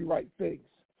shall be right things.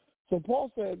 So Paul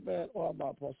said,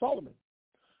 Solomon,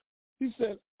 he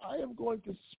said, I am going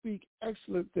to speak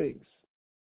excellent things.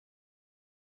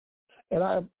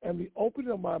 And the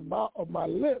opening of my mouth, of my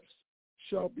lips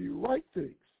shall be right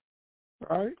things.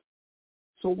 All right?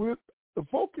 So the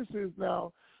focus is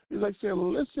now, is like saying,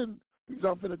 listen, because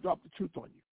I'm going to drop the truth on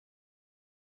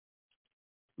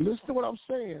you. Listen to what I'm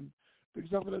saying,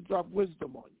 because I'm going to drop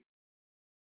wisdom on you.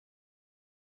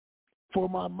 For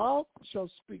my mouth shall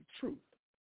speak truth,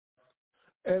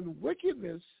 and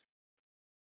wickedness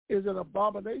is an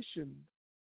abomination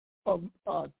and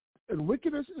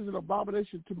wickedness is an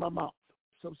abomination to my mouth.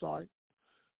 So I'm sorry.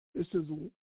 It says,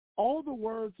 all the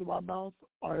words of my mouth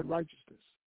are in righteousness.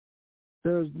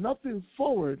 There is nothing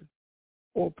forward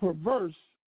or perverse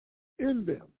in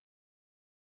them.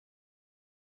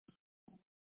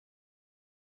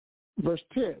 Verse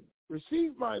 10,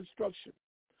 receive my instruction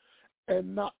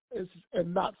and not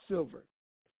silver,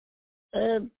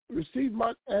 and receive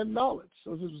my knowledge.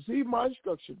 So it says, receive my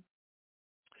instruction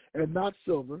and not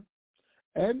silver,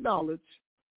 and knowledge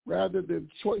rather than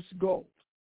choice gold.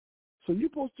 So you're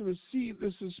supposed to receive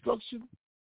this instruction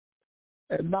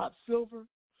and not silver.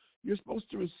 You're supposed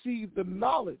to receive the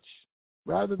knowledge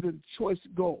rather than choice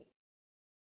gold.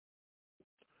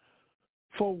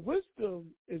 For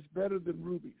wisdom is better than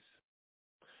rubies,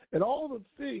 and all the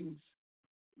things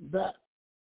that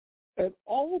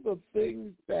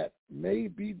may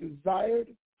be desired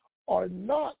are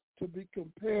not to be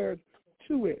compared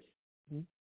to it.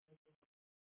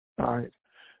 All right.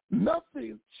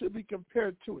 Nothing should be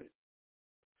compared to it.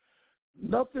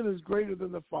 Nothing is greater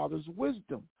than the Father's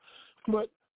wisdom.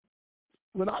 But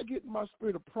when I get my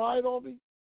spirit of pride on me,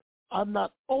 I'm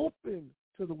not open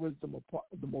to the wisdom of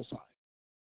the Most High.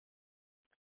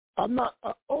 I'm not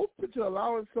open to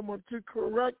allowing someone to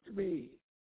correct me.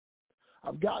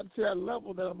 I've gotten to that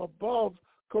level that I'm above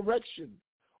correction.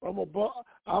 I'm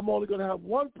only going to have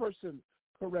one person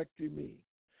correcting me.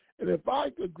 And if I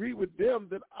agree with them,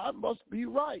 then I must be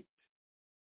right.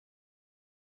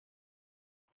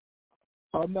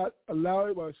 I'm not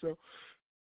allowing myself,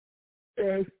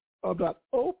 and I'm not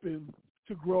open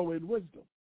to grow in wisdom.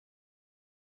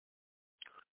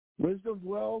 Wisdom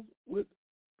dwells with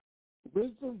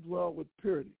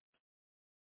purity,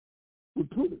 with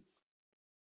prudence,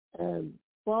 and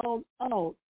found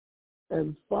out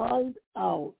and find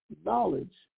out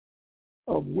knowledge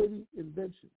of witty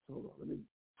inventions. Hold on,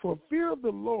 for fear of the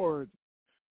Lord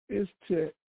is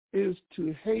to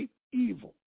hate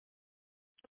evil.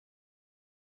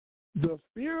 The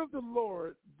fear of the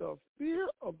Lord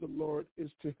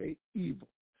is to hate evil.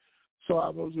 So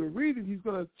as we're reading, he's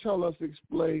going to tell us,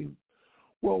 explain,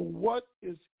 well, what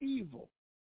is evil?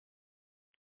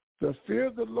 The fear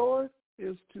of the Lord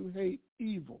is to hate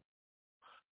evil.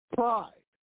 Pride,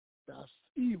 that's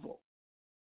evil.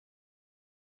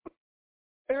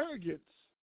 Arrogance,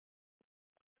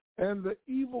 and the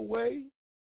evil way,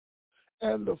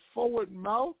 and the forward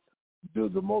mouth do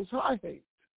the Most High hate.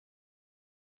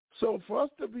 So for us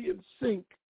to be in sync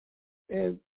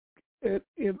and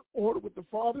in order with the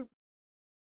Father,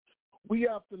 we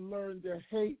have to learn to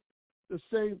hate the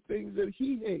same things that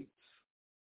he hates.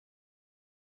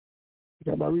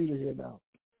 Got my reader here now.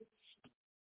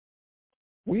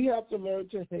 We have to learn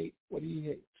to hate what he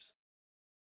hates.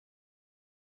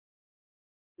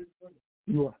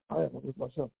 You are. I am with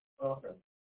myself. Oh, okay.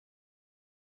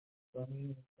 Let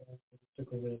me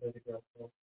took a minute to grab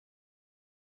that.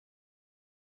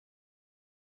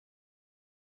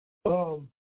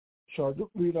 Sure.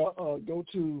 We go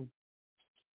to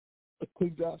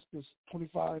Ecclesiastes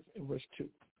 25 and verse 2.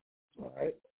 All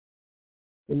right.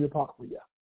 In the Apocrypha, yeah.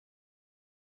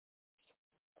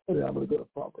 And then I'm going to go to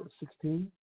Proverbs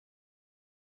 16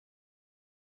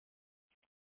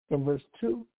 from verse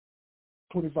 2,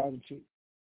 25 and 2.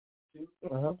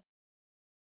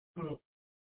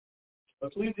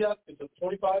 Ecclesiastes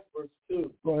 25 verse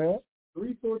 2. Go ahead.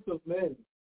 3 sorts of men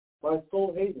my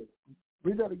soul hated.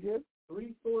 Read that again.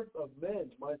 3 sorts of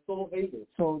men my soul hated.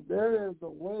 So there is a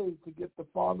way to get the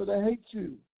Father to hate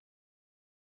you.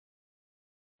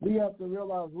 We have to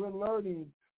realize we're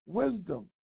learning wisdom.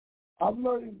 I'm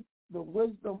learning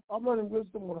wisdom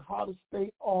on how to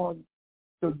stay on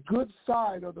the good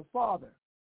side of the Father.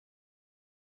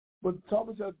 But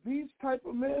Thomas said these type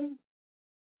of men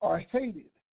are hated.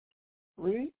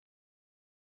 Read.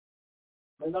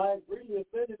 And I am greatly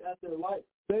offended at their life.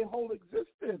 Their whole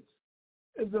existence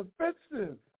is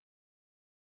offensive.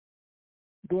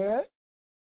 Go ahead.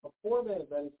 A poor man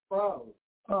that is proud.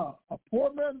 A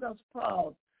poor man that's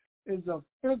proud is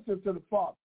offensive to the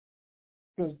Father.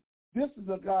 Because this is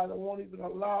a guy that won't even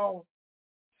allow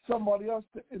somebody else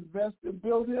to invest and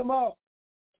build him up.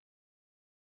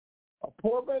 A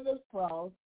poor man that's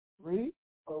proud. Read.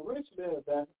 A rich man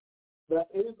that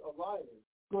is a liar.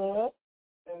 Go ahead.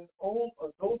 An old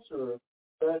adulterer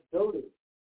that doted.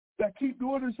 That keep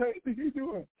doing the same thing he's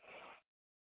doing.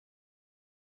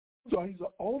 So he's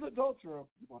an old adulterer.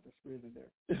 You want the spirit in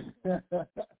there.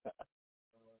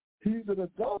 He's an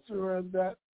adulterer and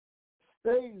that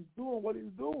stays doing what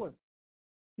he's doing.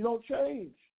 He don't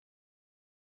change.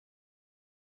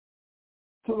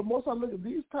 So the most I look at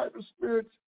these type of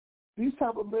spirits, these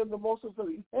type of men, the most of them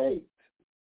he hates.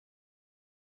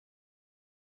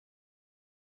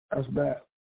 That's bad.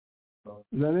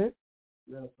 Is that it?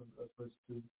 Yeah, that's verse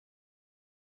 2.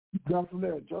 Down from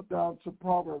there, jump down to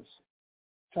Proverbs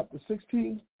chapter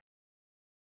 16.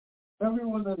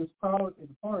 Everyone that is proud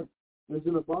in heart is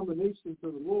an abomination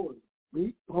to the Lord.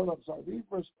 Read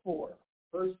verse 4.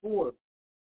 Verse 4.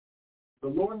 The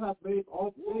Lord hath made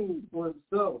all things for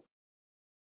himself.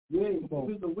 Yea,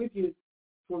 even the wicked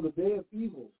for the day of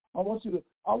evil. I want you to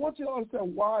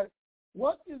understand why.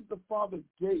 What is the Father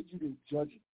gauging and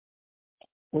judging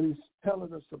when he's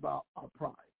telling us about our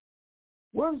pride?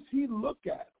 Where does he look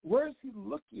at? Where is he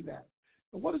looking at?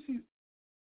 And what is he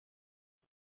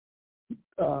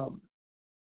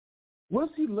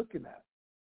looking at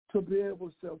to be able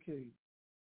to say, okay,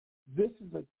 this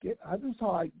is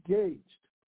how I gauged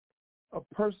a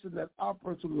person that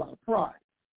operates with a lot of pride.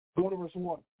 Go to verse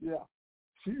 1. Yeah.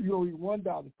 You'll read 1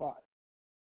 down to 5.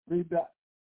 Read that.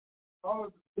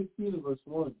 Proverbs 16 and verse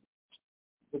 1.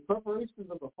 The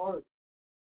preparation of the heart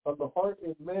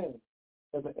is man,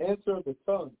 and the answer of the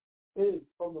tongue is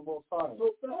from the Most High.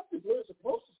 So that's where it's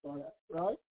supposed to start at,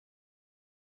 right?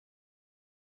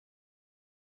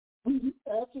 When you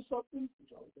answer something,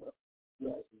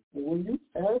 when you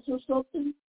answer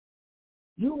something,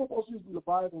 you're supposed to use the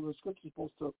Bible and the Scripture.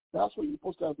 That's what you're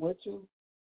supposed to have went to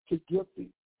get the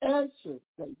answer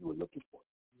that you were looking for.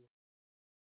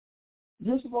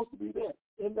 You're supposed to be there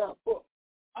in that book.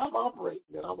 I'm operating,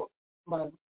 and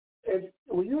and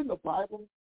when you're in the Bible,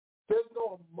 there's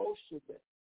no emotion there,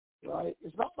 right?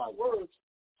 It's not my words,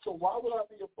 so why would I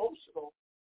be emotional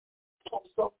on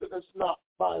something that's not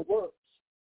my words?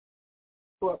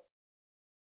 But,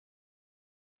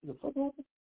 that's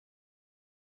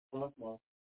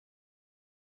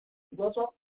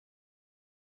all.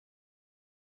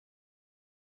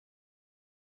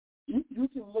 you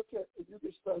can look at, you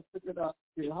can start figuring out,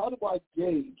 how do I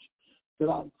gauge that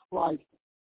I'm prideful?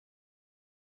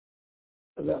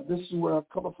 And that this is where I'm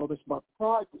coming from. It's my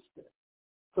pride to stand.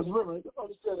 Because remember, if we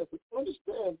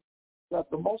understand that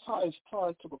the Most High is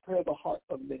trying to prepare the heart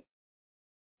of men,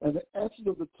 and the answers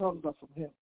of the tongues are from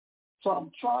Him. So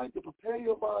I'm trying to prepare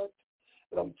your mind,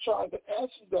 and I'm trying to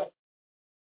answer that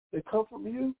they come from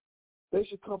you. They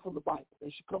should come from the Bible. They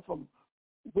should come from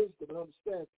wisdom and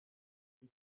understanding.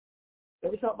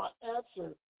 Every time I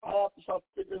answer, I have to start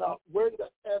figuring out, where did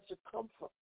that answer come from?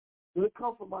 Did it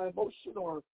come from my emotion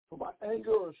or from my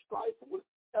anger or strife?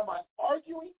 Am I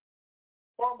arguing,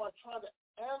 or am I trying to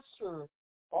answer?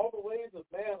 All the ways of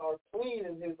man are clean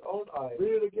in his own eyes.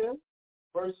 Read it again.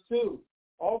 Verse 2.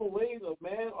 All the ways of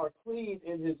man are clean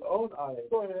in his own eyes.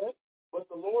 Go ahead. But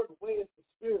the Lord weigheth the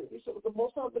spirit. He said, the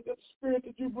Most High look at the spirit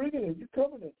that you bring in. You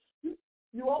coming in.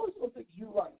 You always going to think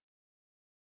you're right.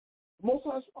 The Most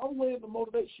High is always the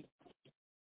motivation.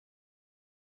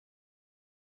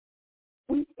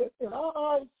 In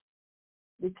our eyes,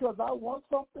 because I want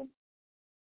something,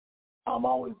 I'm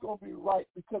always going to be right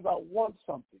because I want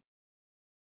something.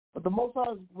 But the Most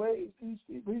High's ways, he's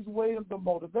weighing the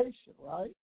motivation,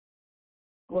 right?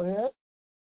 Go ahead.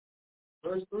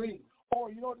 Verse 3. Oh,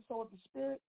 you know what it's on with the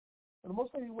Spirit? And the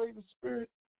Most High, he weighed the Spirit.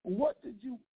 What did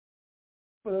you,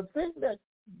 for the thing that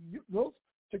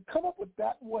to come up with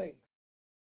that way,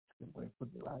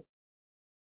 right?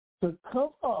 To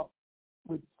come up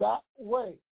with that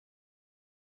way,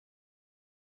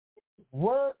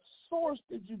 what source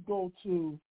did you go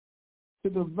to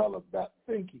develop that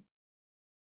thinking?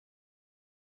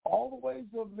 All the ways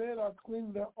of men are clean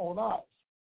in their own eyes.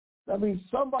 That means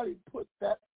somebody put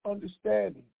that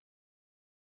understanding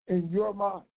in your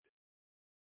mind.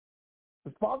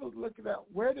 The Father's looking at,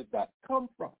 where did that come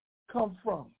from? Because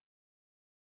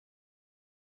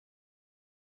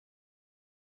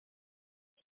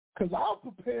I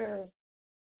prepared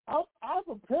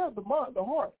the mind, the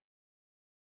heart.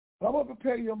 I'm going to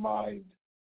prepare your mind.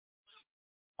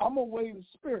 I'm going to weigh the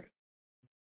spirit.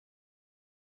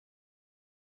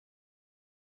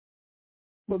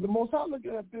 But the Most High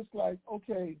looking at this like,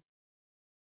 okay,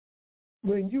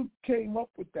 when you came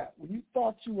up with that, when you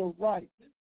thought you were right,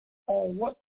 on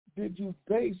what did you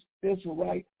base this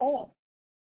right on?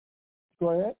 Go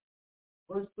ahead.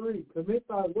 Verse 3, commit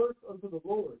thy works unto the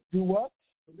Lord. Do what?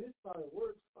 Commit thy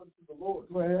works unto the Lord.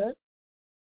 Go ahead.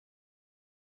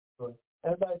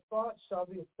 And thy thoughts shall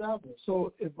be established.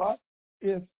 So if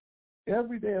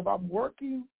every day, if I'm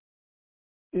working,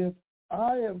 if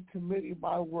I am committing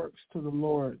my works to the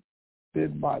Lord,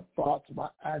 then my thoughts, my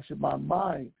action, my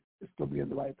mind is going to be in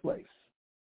the right place.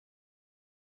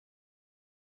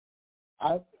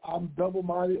 I'm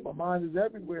double-minded. My mind is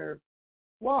everywhere.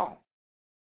 Why?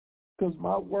 Because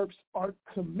my works are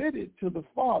committed to the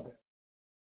Father.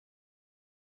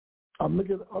 I'm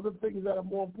looking at other things that are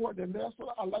more important, and that's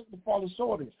what I like the Father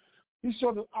showing us. He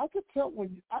showed us I could tell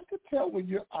when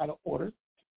you're out of order,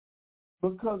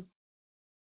 because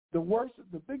the works,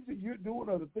 the things that you're doing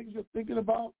or the things you're thinking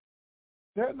about,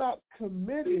 they're not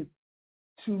committed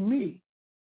to me.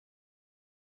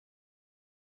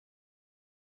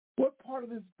 What part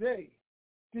of this day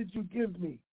did you give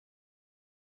me?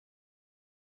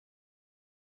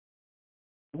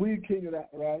 We king of that,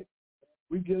 right?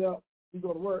 We get up, we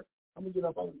go to work. I'm going to get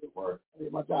up, I'm going to get to work. I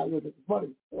need my guy to get his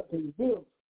money. I pay his bills.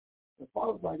 The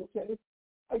Father's like, okay,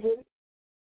 I get it.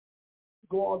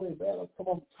 Go all day, man. Come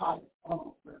on, I'm tired.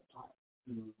 Oh, man, I'm tired.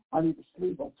 Mm-hmm. I need to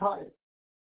sleep. I'm tired.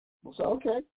 We'll say,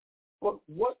 okay. But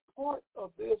what part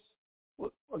of this,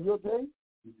 of your day,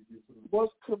 was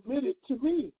committed to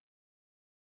me?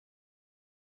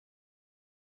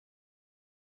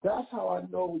 That's how I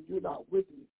know you're not with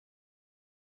me.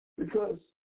 Because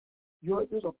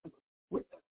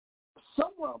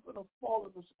somewhere I'm going to fall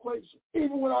in this equation.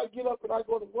 Even when I get up and I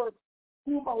go to work,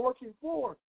 who am I working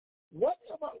for? What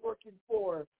am I working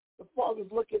for? The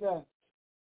Father's looking at.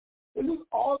 Is this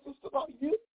all just about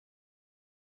you?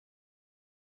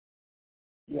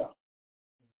 Yeah,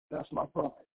 that's my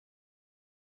pride.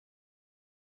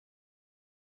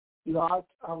 You know,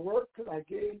 I work because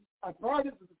I pride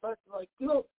is the fact that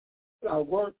I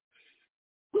work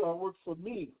for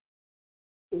me.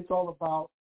 It's all about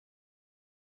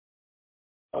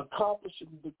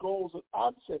accomplishing the goals that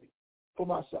I'm setting for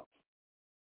myself.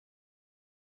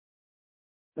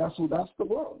 That's the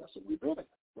world. That's what we've been in,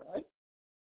 right?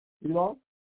 You know?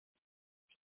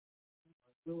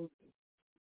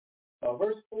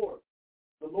 Verse 4,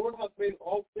 the Lord hath made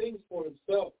all things for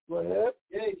himself. Go ahead.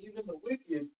 Yea, even the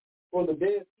wicked for the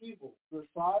day of evil. Verse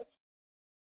 5.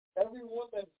 Everyone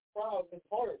that is proud in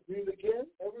heart. Read it again.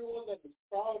 Everyone that is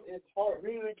proud in heart.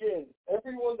 Read it again.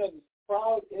 Everyone that is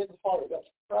proud in heart, that's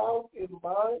proud in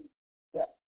mind,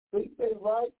 that think they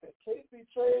right, that can't be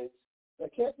changed,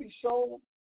 that can't be shown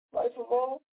right from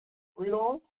wrong. Read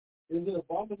on. Is an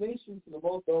abomination to the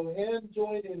Most High, hand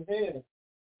joined in hand.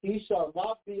 He shall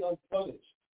not be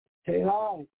unpunished. Hey,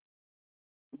 hi.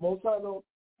 The Most High knows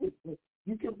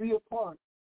you can be apart.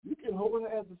 You can hold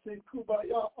hands and say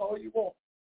kumbaya all you want.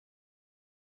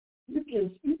 You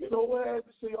can hold hands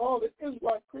and say all the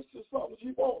Israelite Christian songs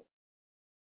you want.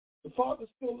 The Father's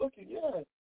still looking. Yeah,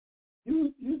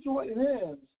 you joining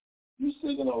hands. You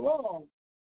singing along.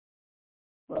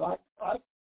 But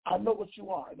I know what you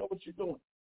are. I know what you're doing.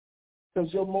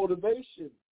 Because your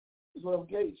motivation is what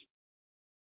engage you.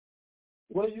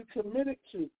 What are you committed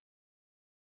to?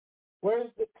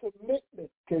 Where's the commitment?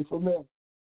 Okay, from there,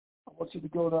 I want you to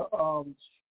go to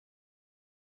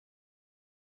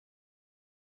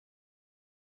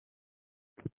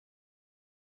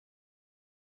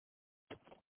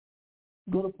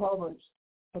Proverbs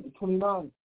chapter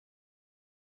 29.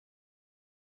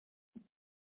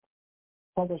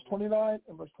 Proverbs 29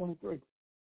 and verse 23.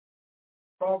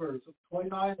 Proverbs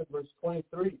 29 and verse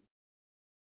 23.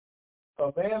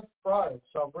 A man's pride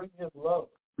shall bring him love.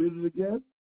 Read it again.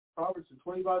 Proverbs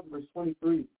 25 and verse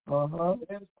 23. A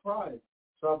man's pride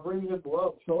shall bring him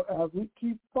love. So as we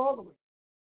keep following,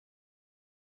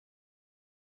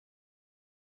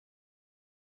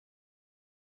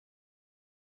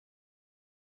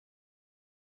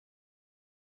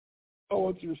 I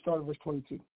want you to start at verse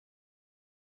 22.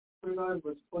 29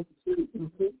 verse 22.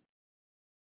 Mm-hmm.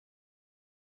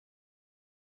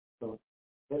 So,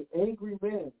 an angry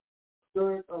man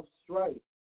stirreth up strife,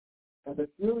 and the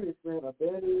furious man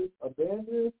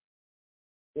abandoneth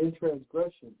in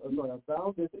transgression.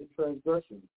 Aboundeth in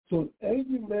transgression. So an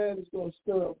angry man is going to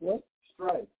stir up what?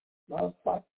 Strife. Not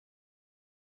fight.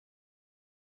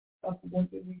 That's the one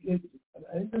thing we get. An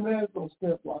angry man is going to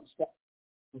stir up a lot of stuff.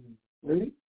 Mm-hmm.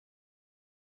 Ready?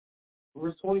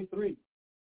 Verse 23.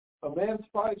 A man's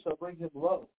pride shall bring him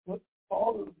love. What?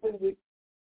 All of the things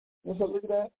once I look at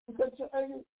that, because you're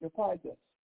angry, your pride does.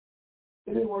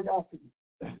 It didn't work out for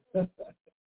you.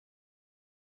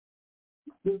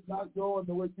 It's not going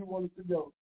the way you want it to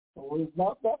go. So when it's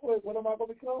not that way, what am I going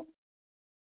to become?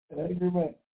 An angry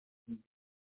man.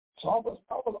 So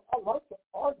I like to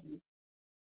argue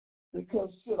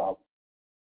because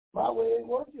my way ain't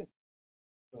working.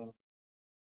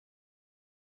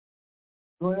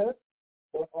 Go ahead.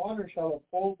 But honor shall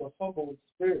uphold the humble in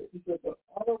spirit. He said, but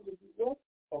honor will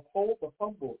uphold the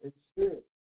humble in spirit.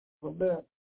 From there,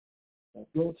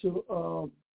 go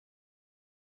to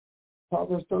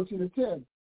Proverbs 13 and 10.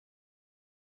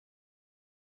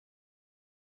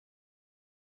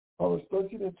 Proverbs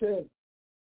 13 and 10.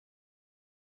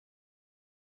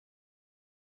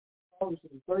 Proverbs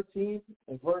 13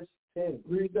 and verse 10.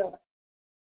 Read that.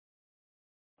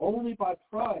 Only by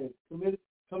pride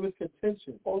cometh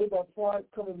contention. Only by pride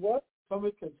cometh what?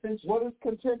 Cometh contention. What is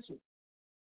contention?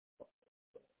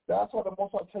 That's what the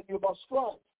most I'll tell you about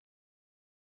strife.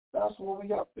 That's what we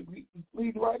have to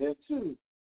lead right into.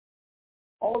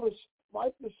 All this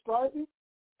strife, the striving,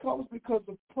 comes because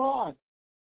of pride.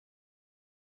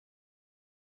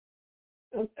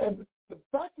 And the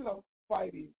fact that I'm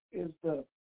fighting is the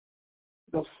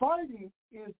fighting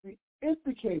is the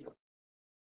indicator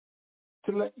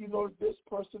to let you know that this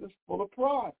person is full of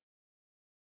pride.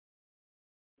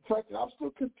 The fact that I'm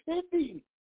still contending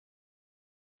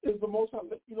is the most I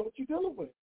let you know what you're dealing with.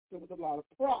 There was a lot of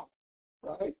pride,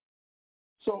 right?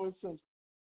 So it says,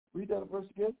 read that verse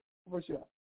again. Verse yeah.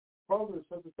 Proverbs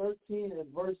chapter 13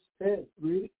 and verse 10.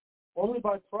 Read it. Only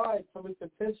by pride cometh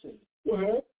contention. Go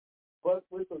ahead. But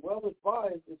with the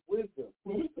well-advised is wisdom.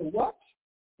 With the what?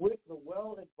 With the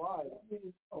well-advised. That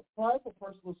means a prideful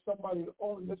person is somebody that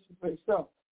only listens to himself.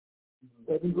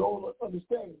 That he don't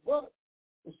understand. But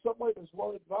if somebody that's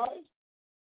well-advised,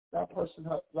 that person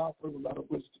has allowed for a lot of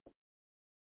wisdom.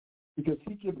 Because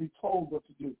he can be told what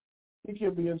to do. He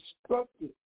can be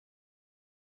instructed.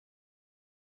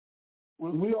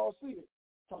 When we all see it,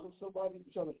 talking to somebody,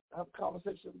 trying to have a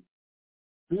conversation,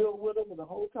 deal with them, and the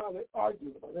whole time they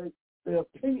argue. They're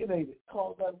opinionated.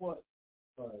 Call that what?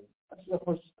 That's that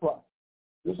person's pride.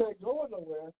 This ain't going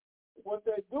nowhere. What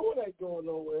they're doing ain't going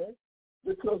nowhere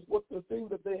because what the thing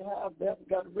that they haven't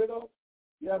gotten rid of,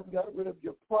 you haven't gotten rid of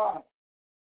your pride.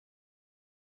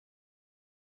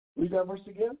 Read that verse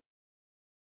again.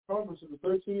 Proverbs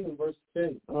 13 and verse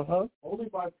 10. Only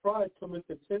by pride cometh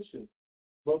contention,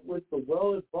 but with the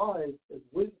well-advised is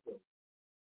wisdom.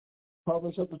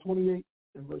 Proverbs chapter 28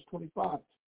 and verse 25.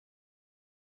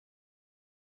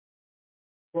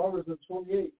 Proverbs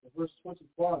 28 and verse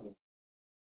 25.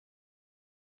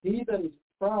 He that is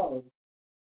proud,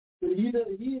 he that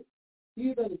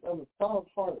is of a proud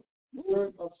heart,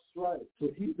 stirred up strife. So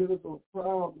he that is of a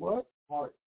proud what?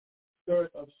 Heart.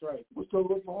 Stirred up strife. What's the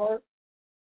word for heart?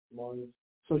 Mind.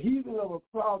 So he that is of a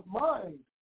proud mind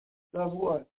does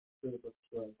what? Stirred up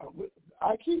strife.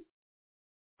 I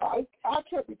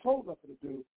can't be told nothing to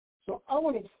do. So I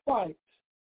want to fight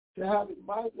to have it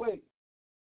my way.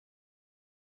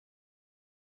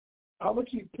 I'm going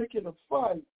to keep picking a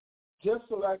fight just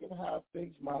so that I can have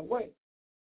things my way.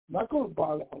 I'm not going to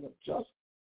bother on justice.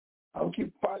 I'm going to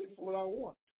keep fighting for what I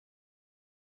want.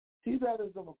 He that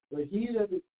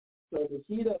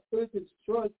puts his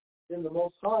trust in the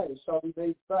Most High shall be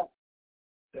made fat.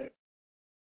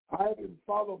 I didn't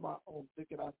follow my own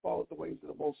thinking. I followed the ways of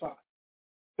the Most High.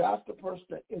 That's the person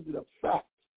that ended up fat.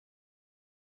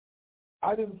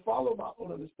 I didn't follow my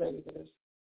own understanding of this.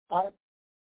 I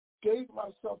gave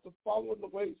myself to following the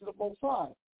ways of the Most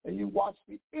High, and you watch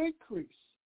me increase.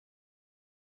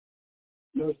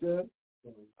 You understand?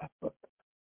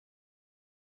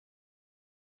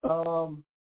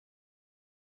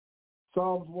 Psalms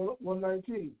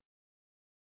 119.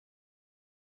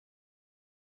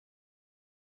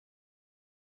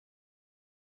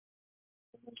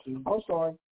 I'm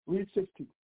sorry, read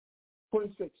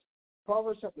 26.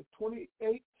 Proverbs chapter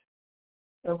 28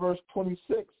 and verse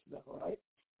 26 now, right?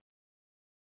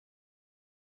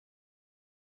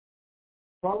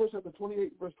 Proverbs chapter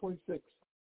 28 verse 26.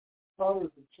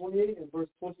 Proverbs 28 and verse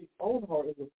 20. Own heart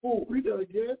is a fool. Read that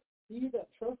again. He that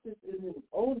trusteth in his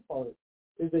own heart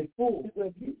is a fool. He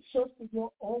said, you trust in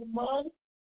your own mind,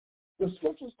 the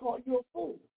scriptures call you a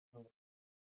fool.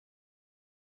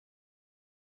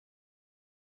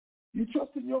 You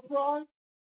trust in your pride?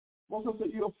 Most of them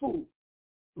say you're a fool.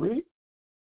 Read.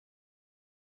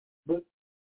 But,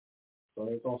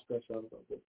 sorry, it's all stretched out about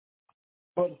this.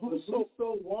 But whoso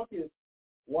walketh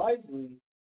wisely,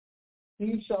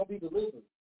 he shall be delivered.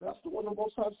 That's the one the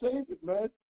Most High saved it,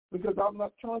 man. Because I'm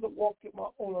not trying to walk in my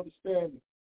own understanding.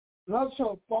 I'm not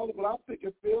trying to follow what I think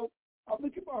and feel. I'm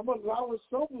allowing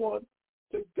someone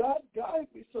to guide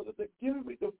me so that they're giving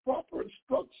me the proper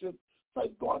instruction so I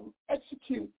can go out and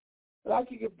execute. And I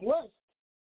can get blessed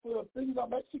for the things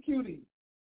I'm executing.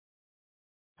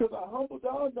 Because I humble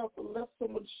down enough to let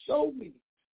someone show me,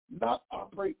 not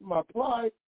operate in my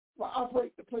pride. If I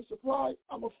operate the place of pride,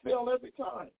 I'm going to fail every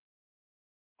time.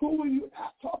 Who are you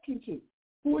talking to?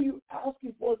 Who are you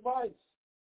asking for advice?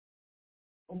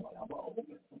 I'm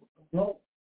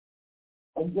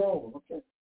grown. Okay.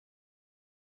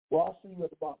 Well, I'll see you at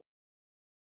the bottom.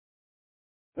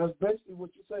 That's basically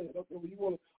what you're saying. Okay, well, you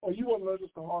want to learn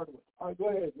this the hard way. All right, go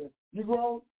ahead, man. You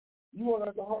grown? You want to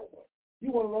learn the hard way.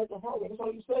 You want to learn the hard way. That's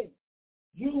all you're saying.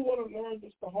 You want to learn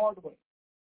this the hard way.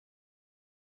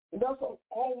 And that's on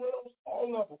all realms, all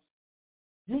levels.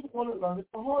 You want to learn it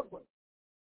the hard way.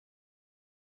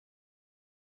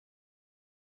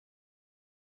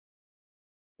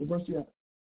 The verse you have?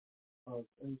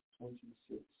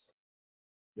 26.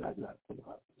 Yeah, I got it.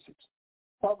 26.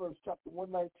 Proverbs chapter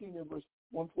 119 and verse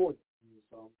 140.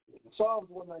 Psalms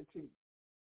 119.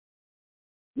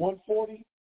 140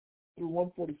 through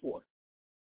 144.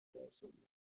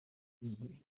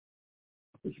 Mm-hmm.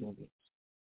 Which one is?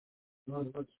 No,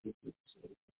 let's get this.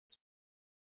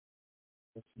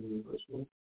 That's the verse 1.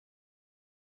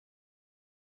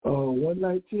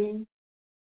 119.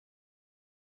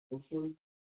 140.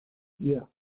 Yeah.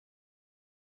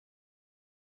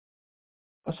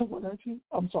 I said 119?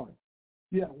 I'm sorry.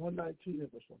 Yeah, 119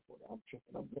 and verse 140. I'm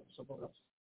tripping. I'm going somewhere else.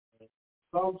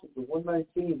 Psalms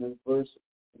 119 and verse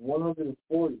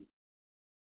 140.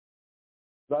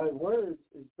 Thy word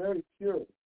is very pure.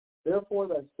 Therefore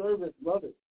thy servant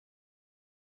loveth.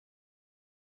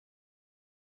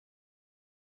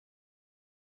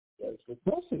 Did I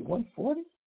say 140?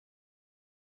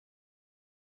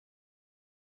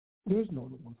 There's no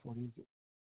 140, is it?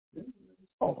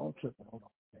 Oh, I'm tripping. Hold on.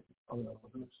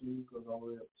 It goes all the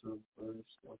way up to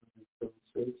verse 176. I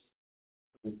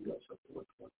think you guys have to look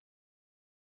at it.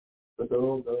 But they're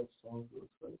all those songs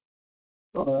looks like.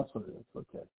 Oh, that's what it is.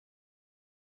 Okay.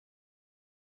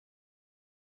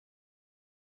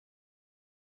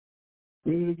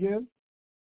 Read it again.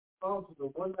 Psalms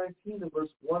 119 and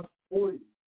verse 140.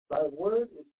 Thy word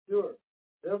is pure.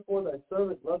 Therefore thy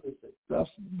servant loveth it.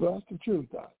 That's the truth,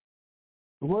 God.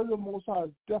 The word of the Most High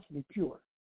is definitely pure.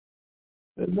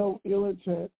 There's no ill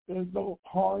intent. There's no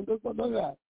harm. There's none of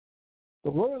that.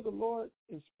 The word of the Lord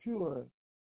is pure.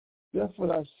 Therefore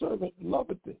thy servant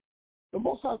loveth it. The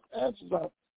Most High answers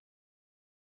us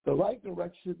the right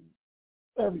direction,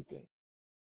 everything.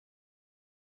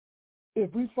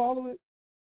 If we follow it,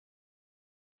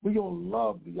 we're going to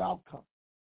love the outcome.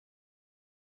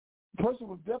 The person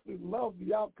will definitely love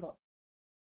the outcome.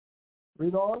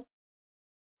 Read on.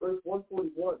 Verse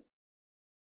 141.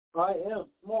 I am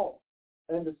small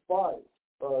and despised.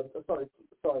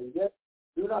 Yet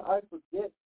do not I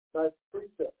forget thy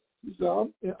precepts. He said,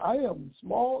 I am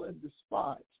small and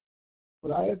despised,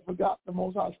 but I had forgotten the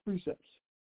Most High's precepts.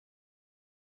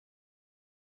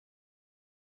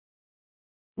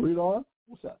 Read on.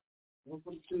 What's that?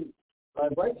 142. Thy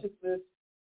righteousness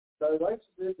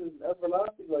is an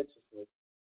everlasting righteousness,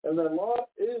 and thy law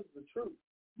is the truth.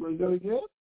 Read that again.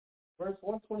 Verse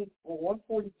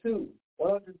 142.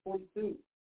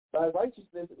 Thy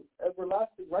righteousness is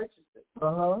everlasting righteousness.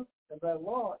 And thy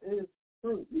law is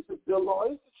truth. He said, the law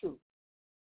is the truth.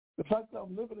 The fact that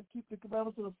I'm living and keep the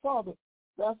commandments of the Father,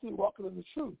 that's me walking in the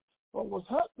truth. But what's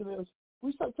happening is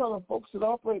we start telling folks to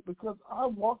operate because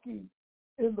I'm walking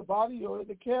in the body or in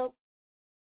the camp,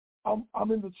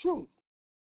 I'm in the truth.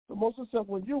 The Moses said,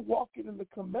 when you're walking in the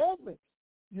commandments,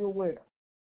 you're where?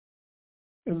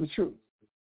 In the truth.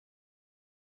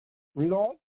 Read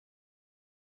on.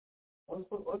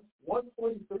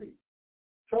 143.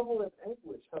 Trouble and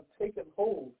anguish have taken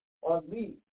hold on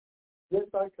me, yet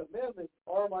thy commandments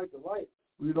are my delight.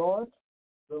 Read on.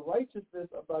 The righteousness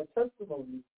of thy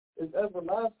testimony is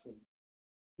everlasting.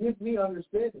 Give me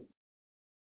understanding,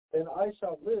 and I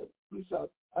shall live. He said,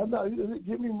 he didn't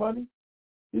give me money.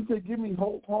 He said, give me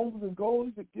homes and gold.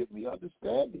 He said, give me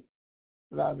understanding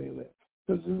that I may live.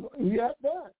 Because we have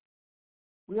that.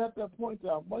 We have that point that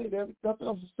our money, nothing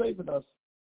else is saving us.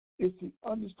 It's the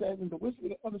understanding, the wisdom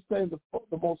to understand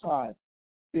the Most High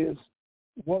is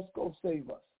what's going to save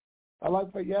us. I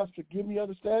like for you asked to give me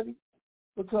understanding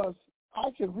because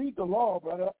I can read the law,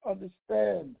 but I don't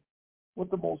understand what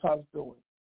the Most High is doing.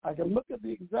 I can look at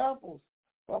the examples,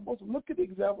 but I'm supposed to look at the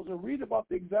examples and read about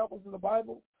the examples in the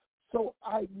Bible so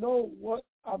I know what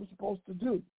I'm supposed to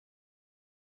do.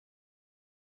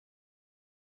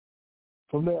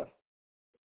 From there,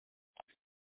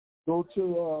 go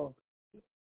to,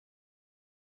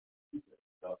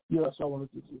 yes, I wanted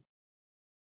to do.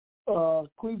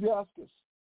 Ecclesiastes.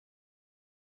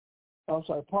 I'm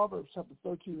sorry, Proverbs chapter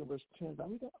 13 and verse 10. Did I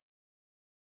read that?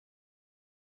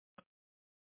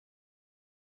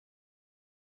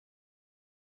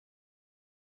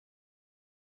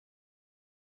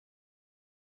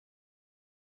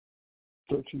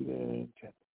 And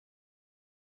 10.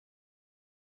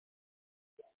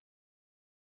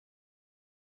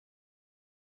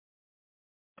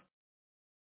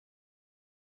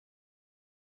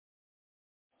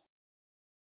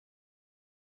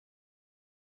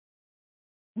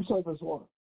 We say verse 1.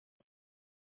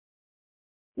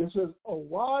 It says, a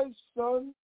wise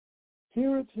son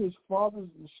heareth his father's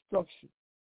instruction,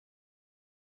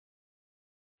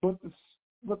 but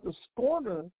the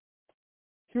scorner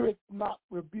heareth not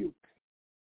rebuke.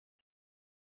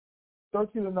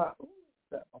 13 and 9.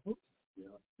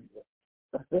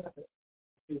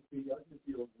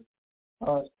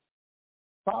 All right.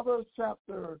 Proverbs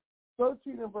chapter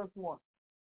 13 and verse 1.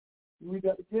 You read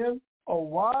that again. A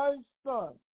wise son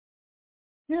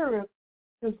heareth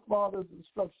his father's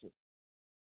instruction.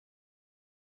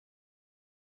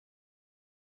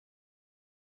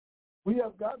 We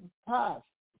have gotten past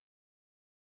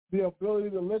the ability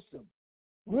to listen.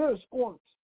 We're scorners.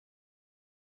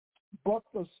 But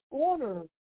the scorner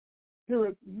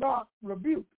heareth not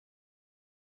rebuke.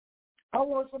 I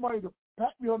want somebody to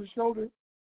pat me on the shoulder,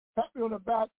 pat me on the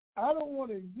back. I don't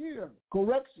want to hear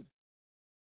correction.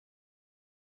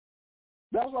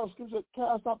 That's why the scripture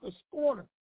cast out the scorner,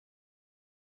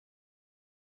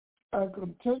 and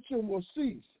contention will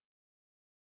cease.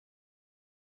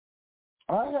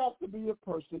 I have to be a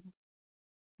person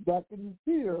that can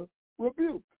hear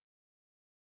rebuke.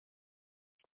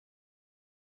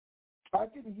 I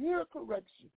can hear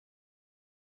correction.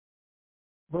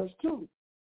 Verse 2.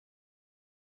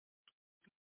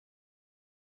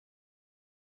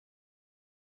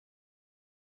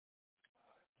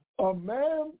 A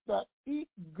man that eat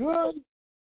good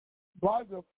by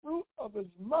the fruit of his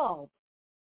mouth,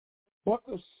 but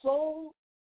the soul,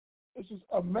 it says,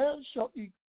 a man shall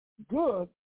eat good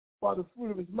by the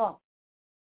fruit of his mouth.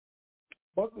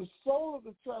 But the soul of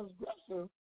the transgressor,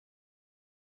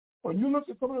 when you look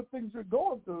at some of the things you're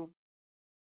going through,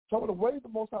 some of the ways the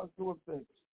Most High is doing things,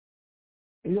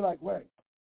 and you're like, wait,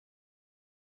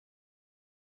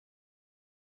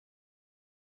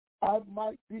 I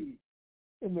might be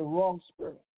in the wrong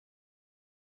spirit.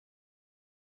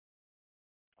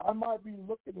 I might be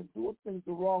looking and doing things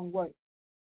the wrong way.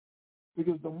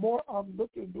 Because the more I'm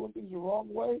looking and doing things the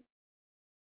wrong way,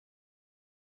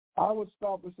 I would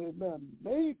stop and say, man,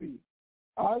 maybe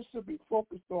I should be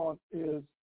focused on is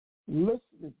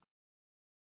listening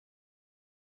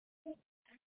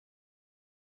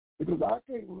Because I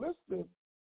can't listen.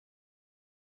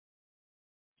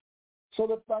 So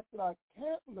the fact that I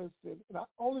can't listen, and I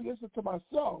only listen to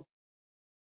myself,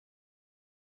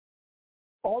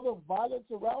 all the violence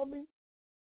around me,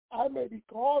 I may be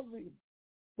causing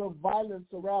the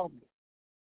violence around me.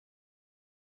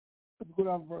 Let's go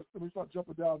down to verse. Let me start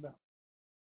jumping down now.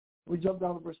 We jump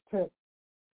down to verse 10.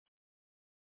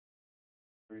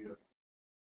 Pretty good.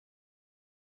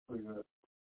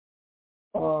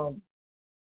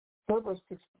 Verse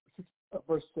 6.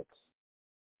 Verse 6.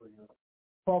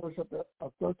 Proverbs chapter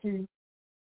 13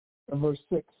 and verse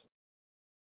 6.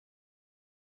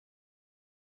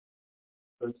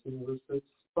 13 verse 6.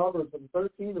 Proverbs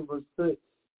 13 and verse 6.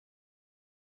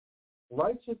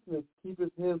 Righteousness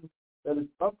keepeth him that is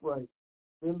upright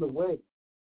in the way,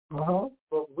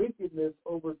 but wickedness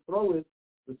overthroweth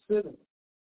the sinner.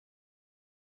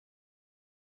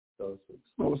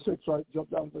 Verse 6, right? Jump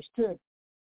down to verse 10.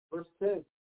 Verse 10.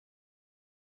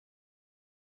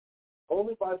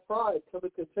 Only by pride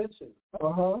cometh contention,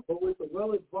 but with the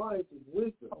well-advised is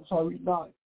wisdom. I'm sorry,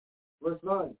 9. Verse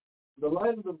 9. The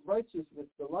light of the righteous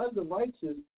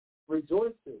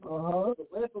rejoices. The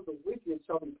lamp of the wicked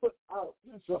shall be put out.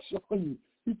 Yes, I'll show you.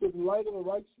 He said, the light of the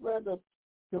righteous man that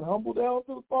can humble down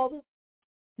to the Father,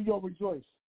 he going to rejoice.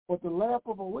 But the lamp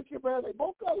of a wicked man, they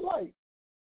both got light.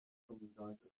 He's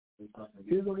going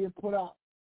to get put out.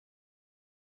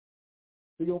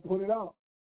 He's going to put it out.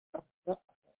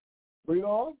 Read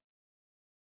on.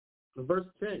 Verse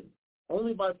 10.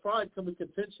 Only by pride cometh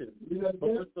contention.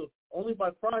 Only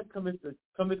by pride cometh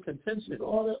contention.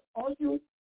 All that arguing.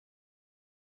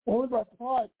 Only by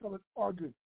pride cometh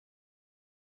arguing.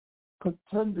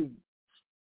 Contending.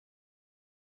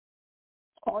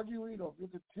 Arguing, or if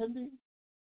you're contending,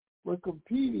 we're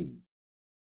competing.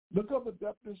 Look up the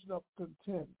definition of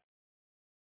contend.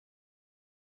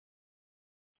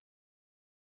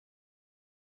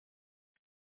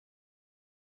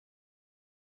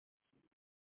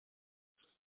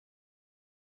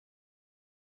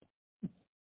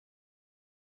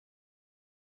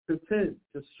 Contend,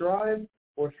 to strive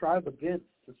or strive against,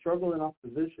 to struggle in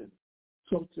opposition.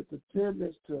 So to contend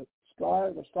is to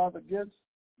strive or strive against,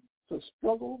 to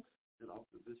struggle in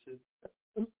opposition.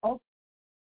 I'll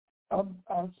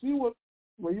see what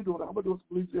you're doing. I'm going to do it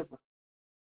completely different.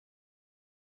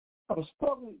 I'm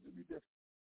struggling to be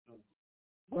different.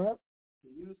 Right? To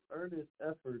use earnest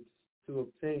efforts to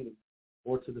obtain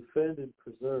or to defend and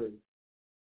preserve.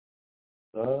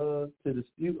 To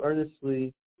dispute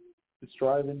earnestly, to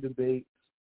strive in debate,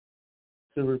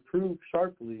 to reprove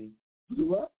sharply. Do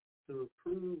what? To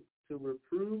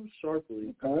reprove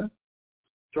sharply. Okay.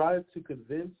 Strive to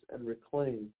convince and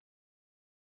reclaim.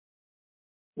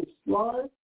 To strive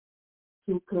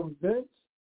to convince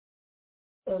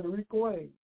and reclaim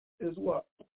is what?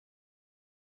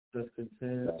 That's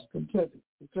content. That's contending.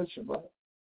 Contention, right?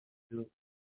 Yeah.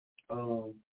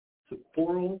 To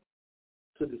quarrel,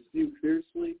 to dispute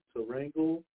fiercely, to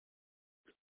wrangle,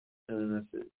 and then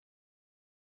that's it.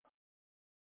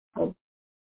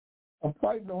 I'm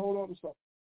fighting to hold on to something.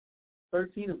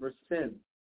 13 and verse 10.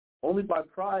 Only by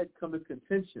pride cometh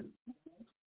contention,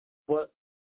 but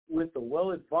with the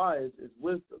well-advised is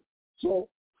wisdom. So,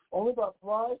 only by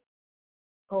pride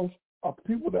comes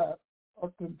people that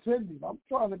are contending. I'm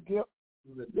trying to get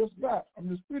this back. I'm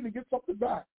just trying to get something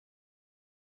back.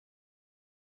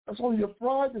 That's only your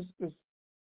pride is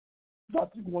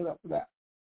not you going after that.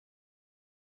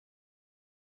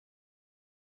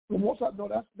 And once I know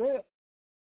that's there,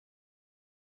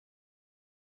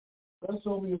 that's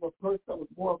only if a person that was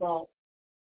more about,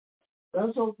 that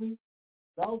was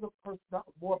a person that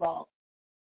was more about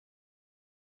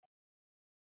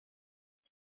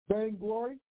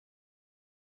vainglory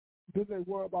than they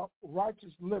were about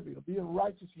righteous living, or being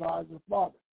righteous in the eyes of the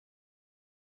Father.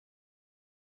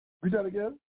 Read that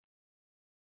again.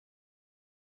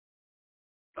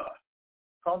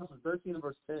 Proverbs 13 and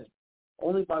verse 10.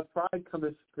 Only by pride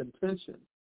cometh contention,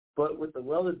 but with the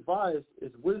well-advised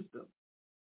is wisdom.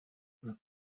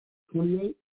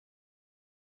 28.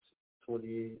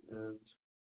 28 and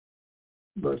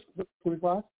verse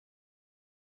 25.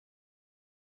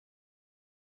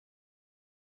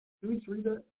 Can we read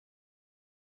that?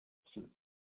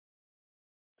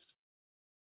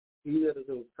 He that is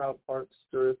of a proud heart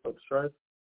stirreth up strife.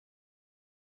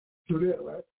 Do that,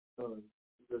 right?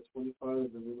 Verse 25 and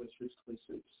then we went to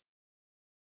 26.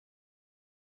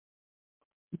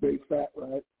 Big fat,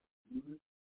 right? Mm-hmm.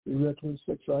 You read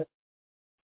 26, right?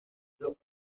 Yep.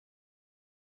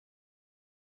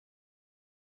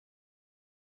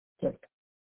 Okay.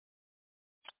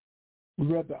 We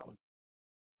read that one.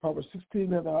 Proverbs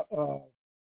 16 and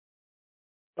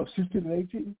 16 and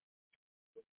 18.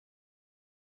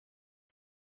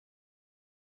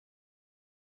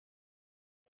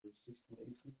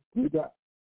 Read that.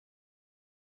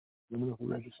 Let me know who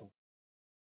read this one.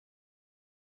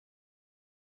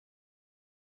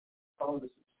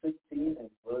 Proverbs 16 and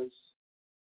verse.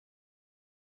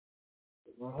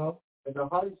 And the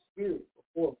haughty spirit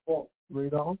before a fall.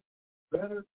 Read on.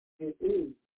 Better it is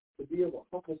to be of a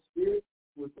humble spirit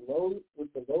with the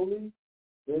lowly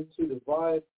than to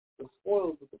divide the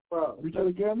spoils with the proud. Read that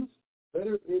again.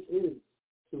 Better it is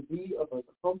to be of a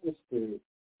humble spirit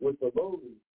with the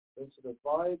lowly than to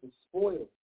divide the spoils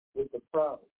with the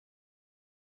proud.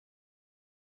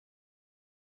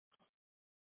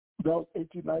 That was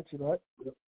 1819, right?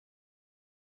 Yep.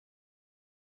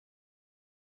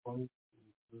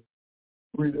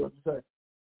 Read it. What you say?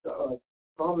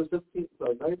 Proverbs 16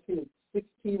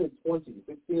 and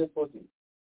 20.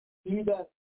 He that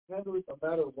handleth a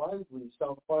matter wisely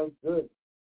shall find good,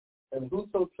 and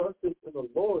whoso trusteth in the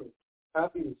Lord,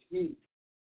 happy is he.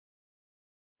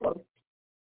 I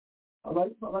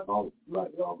like all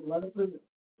right up in it.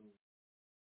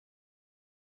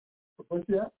 What's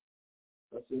that?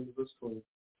 That's in verse 20.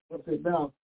 Okay,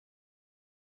 now,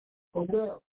 from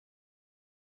there,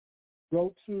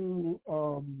 go to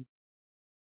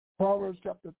Proverbs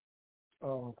chapter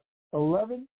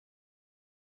 11.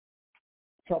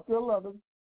 Chapter 11.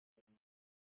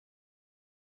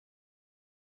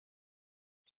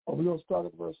 We're going to start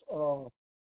at verse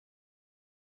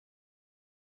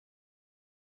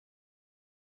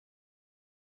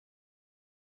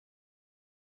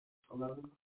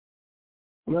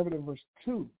 11 and verse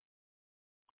 2.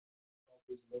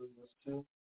 11 verse 2.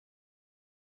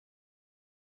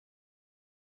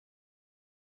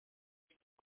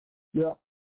 Yeah.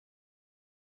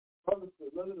 Proverbs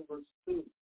 11 and verse 2.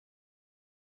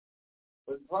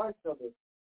 When pride cometh,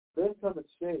 then cometh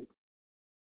shame.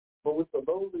 But with the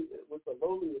lowly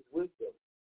is wisdom.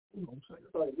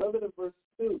 11 and verse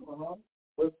 2.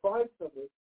 When pride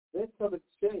cometh, then cometh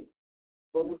shame.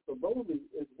 But with the lowly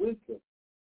is wisdom.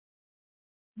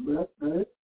 That's it.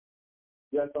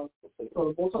 Yeah, that's what I'm saying. So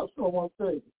the Most High still one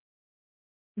thing.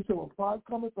 He said, when pride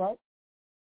cometh, right?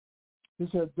 He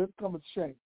said, then cometh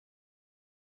shame.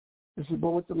 He said,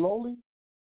 but with the lowly,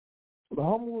 with the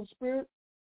humble in spirit,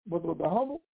 but with the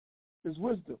humble is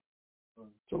wisdom.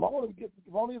 So if I want to get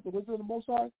the wisdom of the Most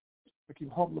High, I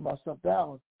keep humbling myself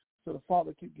down so the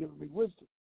Father keep giving me wisdom.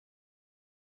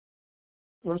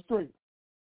 Verse 3.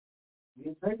 The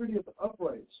integrity of the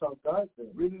upright shall guide them.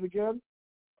 Read it again.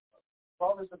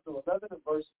 Proverbs 11 and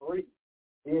verse 3.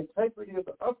 The integrity of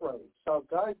the upright shall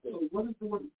guide them. So what is the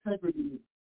word integrity?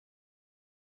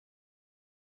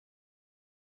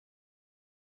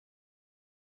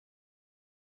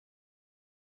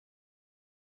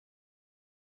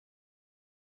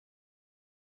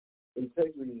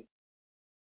 Integrity.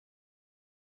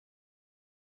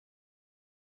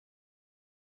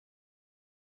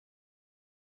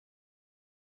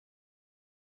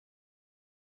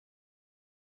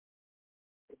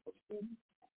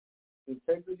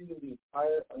 Integrity of the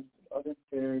entire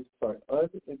unimpaired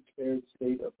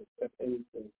state of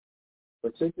anything,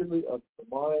 particularly of the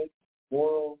mind,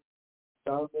 moral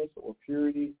soundness or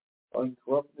purity,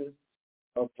 uncorruptness,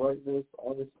 uprightness,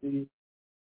 honesty,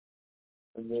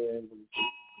 and then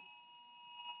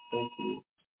thank you.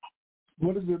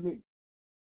 What does it mean?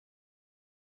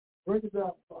 Break it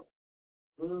down.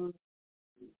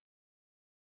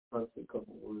 I'll say a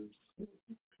couple words.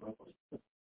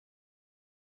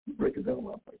 Break it down.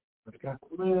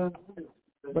 Man,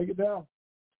 break it down.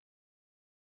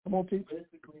 Come on, teach.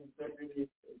 Basically,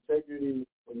 integrity.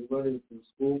 When you learn it in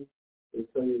school, they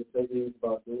tell you integrity is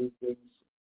about doing things.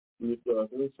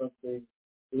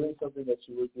 Doing something that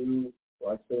you would do,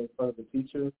 like say in front of the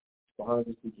teacher, behind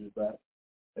the teacher's back,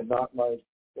 and not like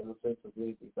in the sense of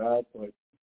doing anything bad. But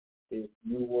if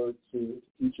you were to,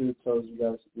 the teacher tells you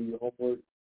guys to do your homework,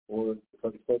 or if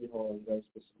like a study hall, you guys are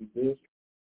supposed to do this,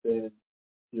 then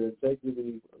your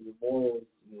integrity, your morals,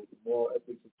 your moral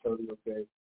ethics is telling you, okay,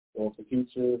 well, if the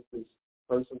teacher, this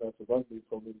person that's above me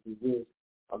told me to do this,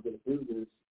 I'm going to do this.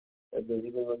 And then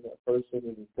even when that person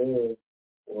isn't there,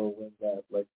 or when that,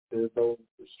 like, there's no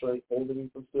restraint holding me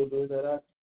from still doing that act,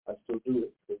 I still do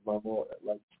it. Because my moral,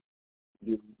 like,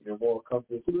 your moral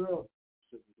compass, you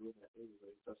should be doing that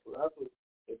anyway. That's what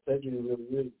integrity really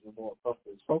is, your moral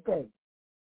compass. Okay.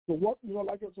 So what,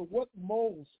 so what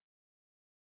molds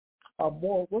are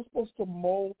moral? What's supposed to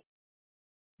mold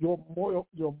your moral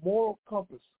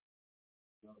compass?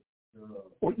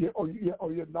 Or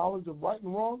your knowledge of right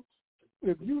and wrong?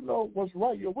 If you know what's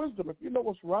right, your wisdom, if you know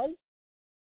what's right,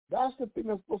 that's the thing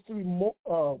that's supposed to be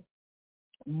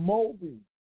molding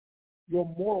your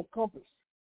moral compass.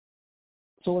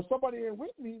 So if somebody ain't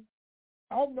with me,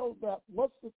 I know that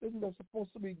what's the thing that's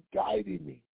supposed to be guiding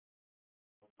me?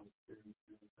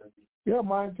 Yeah,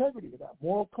 my integrity, that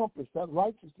moral compass, that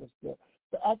righteousness, the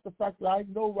fact that I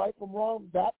know right from wrong,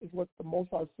 that is what the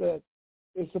Most High said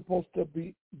is supposed to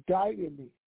be guiding me.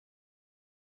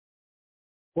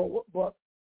 But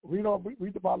read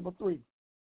the bottom of 3.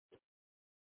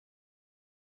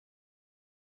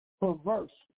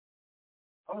 Perverse.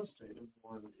 I would say it's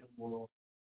more of an immoral.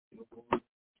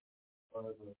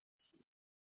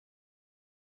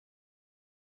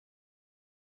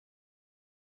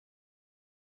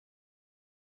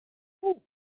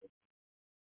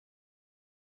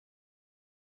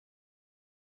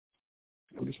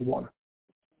 Give me some water.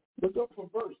 Look up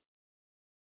perverse.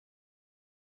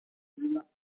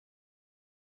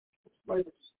 Right.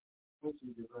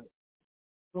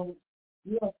 So,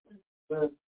 yeah,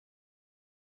 that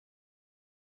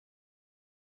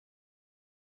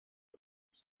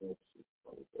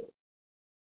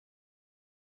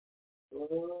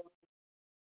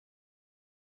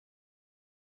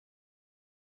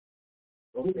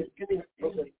okay, give me.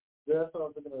 Okay, that's what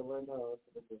I'm looking at right now.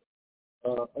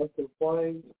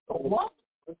 Unconfined. What?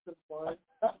 Unconfined.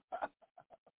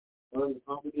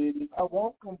 Unaccommodated. I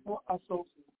won't comply.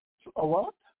 A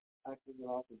what? Acting in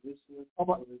opposition.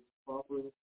 What is proper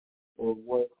or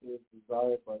what is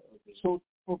desired by others. So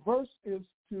perverse is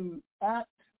to act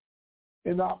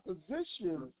in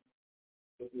opposition.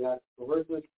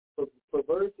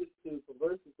 Perverse is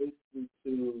basically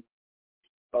to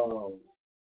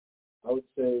I would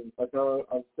say I gotta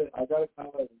kind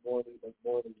of like more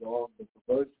than wrong, but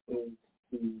perverse is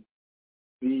to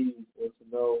be or to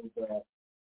know that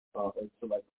and to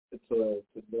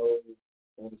know,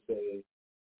 I want to say,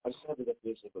 I just have the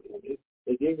definition, but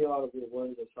it gave me a lot of weird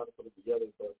words. I was trying to put it together,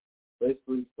 but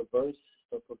basically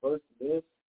perverseness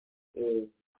is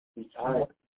the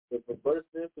act. The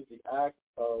perverseness is the act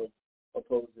of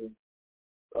opposing.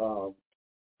 The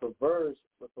perverse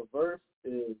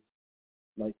is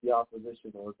like the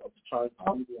opposition or of trying to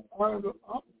do the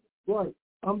opposite. Right.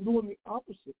 I'm doing the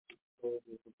opposite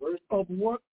of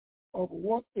what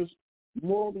is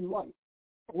morally right.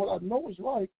 What I know is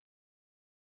right,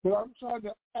 but I'm trying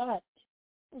to act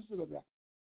instead of that.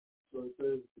 So it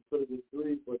says to put it in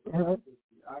 3, but the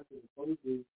act of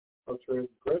opposing of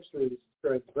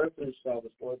transgressors shall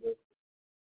destroy them.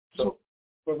 So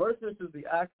perverseness is the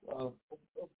act of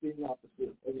being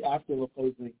opposite, or the act of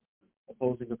opposing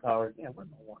the power. Yeah, we're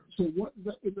no water. So what is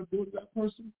that in the doing that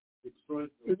person? It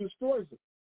destroys it.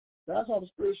 That's how the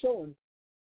Spirit is showing.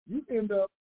 You end up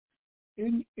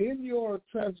in your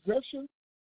transgression,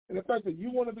 and the fact that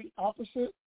you want to be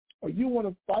opposite, or you want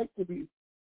to fight to be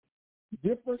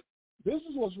different. This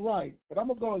is what's right, but I'm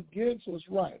going to go against what's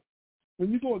right.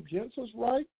 When you go against what's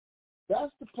right,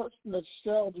 that's the person that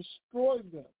shall destroy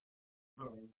them.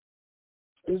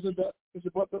 Listen,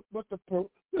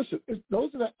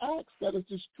 those are the acts that is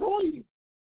destroying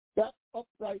that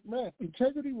upright man.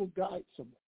 Integrity will guide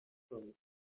someone.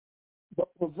 But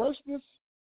perverseness,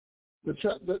 the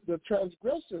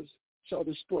transgressors shall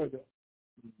destroy them.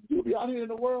 You'll be out here in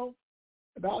the world,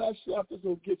 and all that stuff is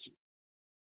going to get you.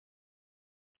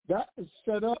 That is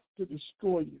set up to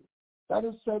destroy you. That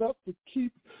is set up to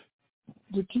keep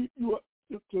you up,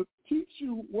 to teach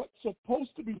you what's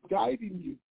supposed to be guiding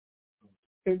you.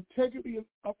 Integrity and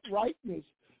uprightness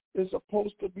is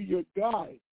supposed to be your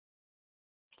guide.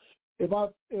 If I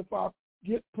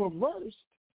get perverse,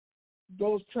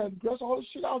 those transgress, all the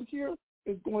shit out here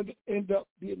is going to end up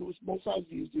being what Most High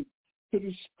used to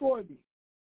destroy me.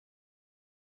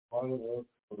 Proverbs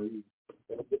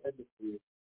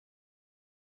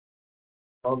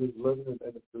 11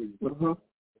 and 3.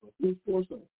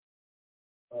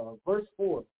 Verse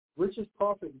 4. Riches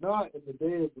profit not in the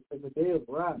day of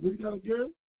wrath. Read that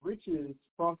again. Riches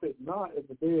profit not in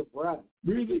the day of wrath.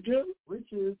 Read it again.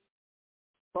 Riches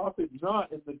profit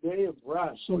not in the day of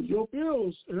wrath. So your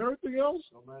bills and everything else,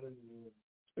 no matter.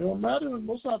 It don't matter when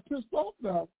most are pissed off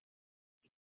now.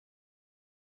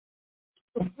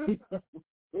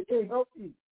 They can't help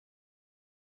you.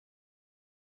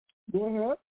 Go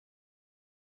ahead.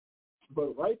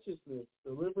 But righteousness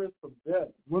delivereth from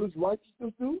death. What does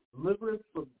righteousness do? Delivereth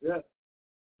from death.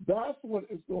 That's what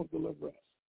is going to deliver us.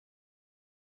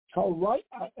 How right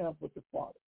I am with the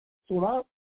Father. So when I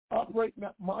operate in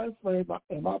that mind frame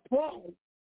and my pride,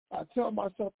 I tell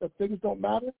myself that things don't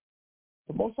matter.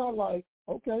 The most I like,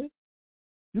 okay,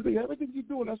 you think everything you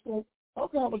do, and that's going,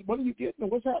 okay, how much money you getting and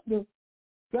what's happening,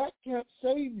 that can't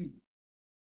save you.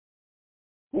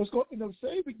 What's going to end up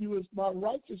saving you is my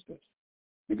righteousness.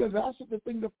 Because that's the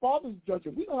thing the Father's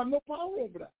judging. We don't have no power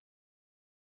over that.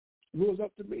 If it was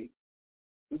up to me,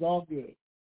 it's all good.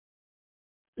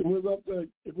 It was up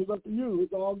to you.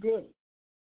 It's all good.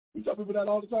 We tell people that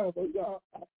all the time. But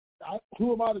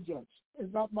who am I to judge?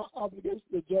 It's not my obligation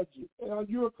to judge you. And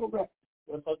you are correct.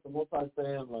 That's like the Most High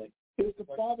saying, like, it's the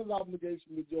Father's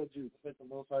obligation to judge you. It's like the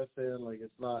Most High saying, like,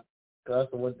 it's not. Cause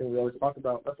that's the one thing we always talk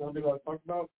about. That's the one thing we always talk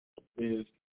about is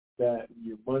that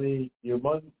your money, your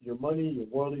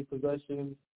worldly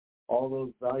possessions, all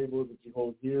those valuables that you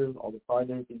hold here, all the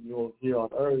finances you hold here on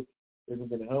earth, isn't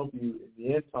going to help you in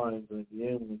the end times, or in the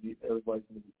end when everybody's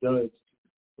going to be judged.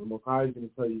 The Most High is going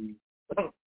to tell you.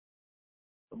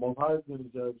 The Most High is going to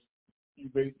judge you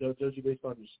based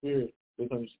on your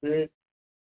spirit,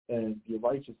 and your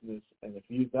righteousness. And if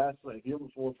you're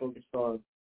more focused on,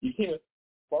 you can't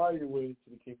buy your way into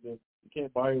the kingdom. You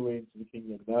can't buy your way into the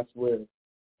kingdom. And that's where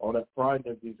all that pride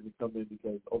and everything is going to come in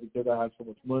because I have so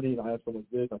much money and I have so much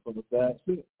this, I have so much that.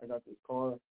 I got this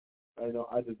car.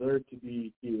 I deserve to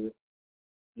be here.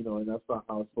 And that's not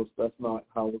how it's supposed to. That's not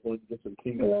how we're going to get to the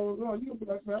kingdom. No, you can be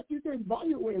like, man, you can't buy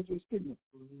your way into this kingdom.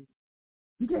 Mm-hmm.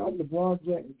 You can't have LeBron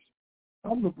James.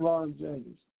 I'm LeBron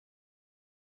James.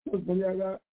 What money I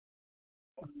got?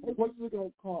 What's it going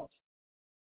to cost?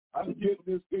 I can get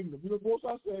this kingdom. Most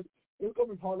I said, it's going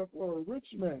to be harder for a rich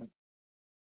man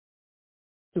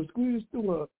to squeeze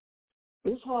through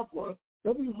it'll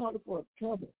be harder for a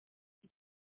camel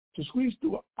to squeeze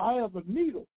through an eye of a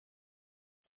needle.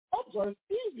 I'm sorry,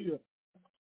 it's easier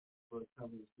for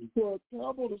a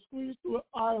camel to squeeze through an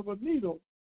eye of a needle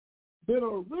than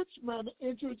a rich man to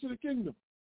enter into the kingdom.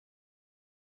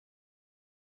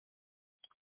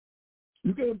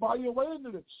 You can't buy your way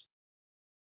into this.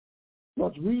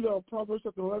 Let's read Proverbs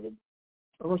chapter 11,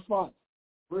 verse 5.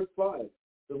 Verse 5.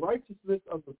 The righteousness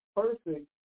of the perfect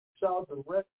shall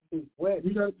direct his way.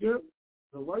 You got it again?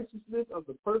 The righteousness of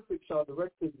the perfect shall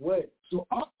direct his way. So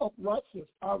our righteousness,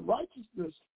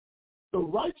 the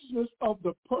righteousness of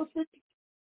the perfect,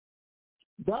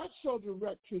 that shall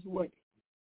direct his way.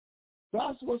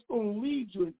 That's what's going to lead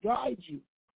you and guide you.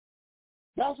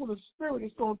 That's when the Spirit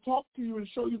is going to talk to you and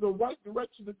show you the right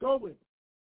direction to go in.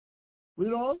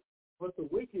 Read on. But the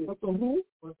wicked. But the who?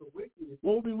 But the wicked.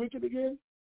 What will be wicked again?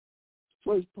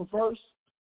 So it's perverse.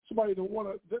 Somebody they want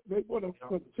to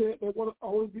pretend. They want to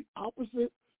always be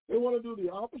opposite. They want to do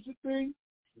the opposite thing.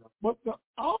 Yeah. But the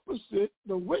opposite,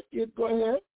 the wicked, go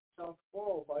ahead, shall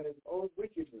fall by his own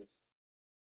wickedness.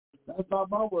 That's not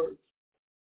my words.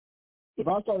 If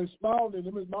I start expounding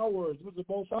them, it's my words. Those are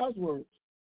both sides' words.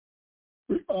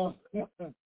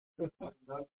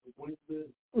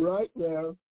 Right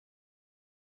there.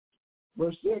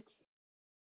 Verse 6.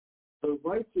 The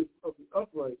righteous of the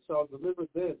upright shall deliver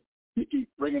them. He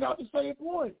keeps bringing out the same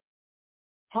point.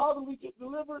 How do we get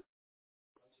delivered?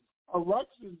 Our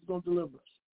righteousness is going to deliver us.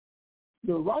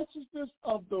 The righteousness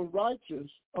of the righteous,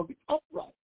 of the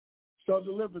upright, shall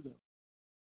deliver them.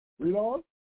 Read on.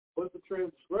 But the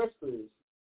transgressors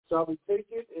shall be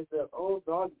taken in their own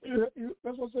body.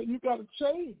 That's what I said. You got to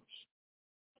change.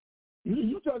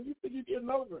 You think you get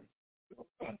another.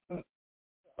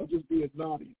 I'll just be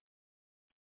naughty.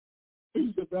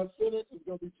 He said that sinner is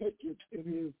going to be taken in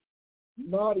his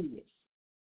naughtiness.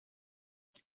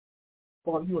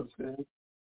 Paul, you understand?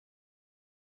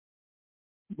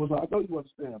 Well, I know you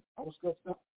understand. I was going to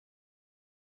stop.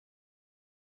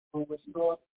 Oh, but you know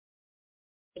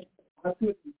what? I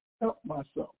couldn't help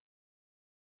myself.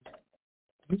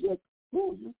 He said,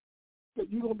 "Who you? That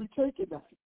you're going to be taking that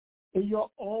in your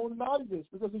own naughtiness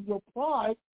because in your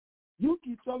pride, you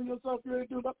keep telling yourself you ain't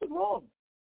doing nothing wrong."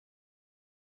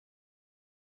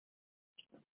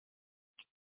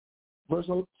 Verse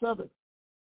 7.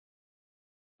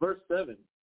 Verse 7.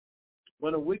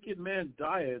 When a wicked man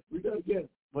dieth, read that again.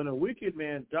 When a wicked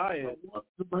man dieth, I want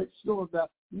to make sure that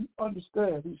you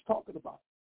understand who he's talking about.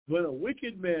 When a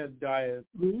wicked man dieth,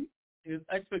 his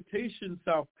expectation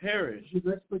shall perish. His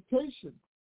expectation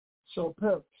shall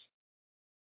perish.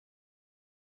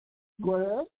 Go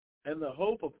ahead. And the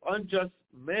hope of unjust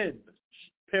men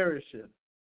perisheth.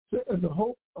 And the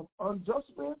hope of unjust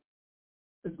men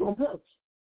is going to perish.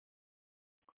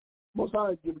 Most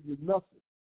High is giving you nothing.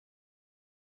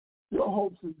 Your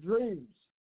hopes and dreams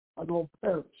are going to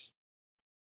perish.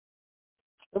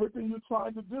 Everything you're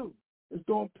trying to do is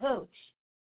going to perish.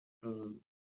 Mm-hmm.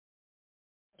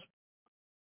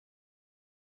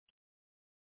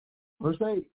 Verse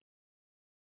 8.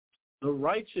 The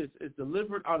righteous is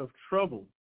delivered out of trouble,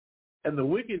 and the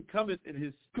wicked cometh in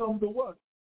his... Come to what?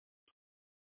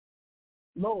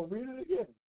 No, read it again.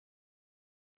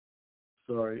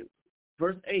 Sorry.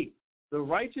 Verse 8. The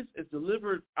righteous is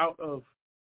delivered out of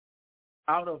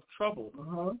trouble,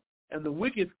 and the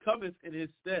wicked cometh in his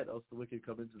stead. Oh, so the wicked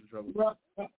come into the trouble. Right.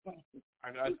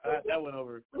 That went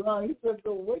over. Right. He said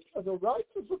the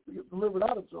righteous will get delivered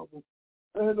out of trouble,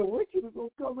 and the wicked is going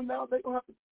to come, and now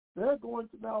they're going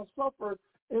to now suffer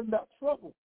in that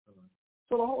trouble.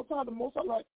 So the whole time, the Most High,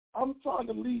 like, I'm trying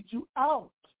to lead you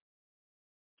out.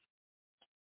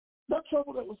 That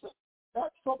trouble that was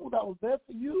there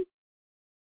for you,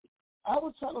 I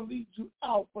was trying to lead you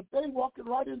out, but they walking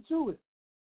right into it.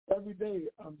 Every day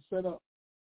I'm set up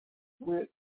with,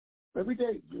 every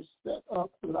day you're set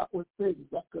up with things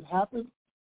that could happen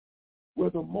where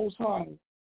the Most High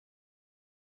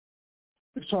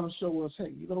is trying to show us,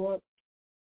 hey, you know what?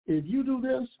 If you do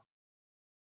this,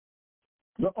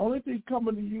 the only thing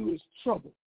coming to you is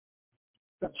trouble.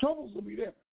 That trouble's going to be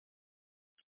there.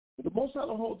 But the Most High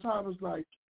the whole time is like,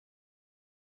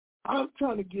 I'm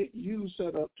trying to get you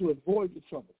set up to avoid the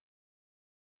trouble.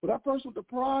 But that person with the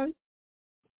pride,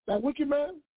 that wicked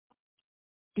man,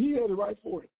 he headed right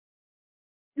for it.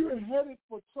 You're headed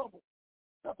for trouble.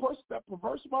 That person, that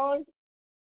perverse mind,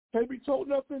 can't be told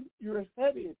nothing, you're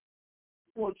headed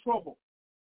for trouble.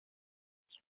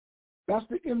 That's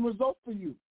the end result for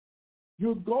you.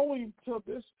 You're going to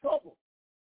this trouble.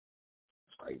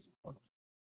 It's crazy.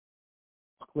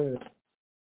 Clear.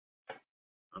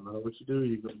 No matter what you do,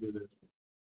 you're going to do this.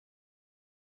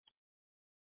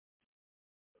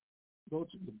 Go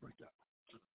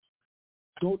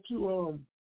to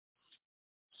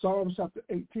Psalms chapter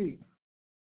 18.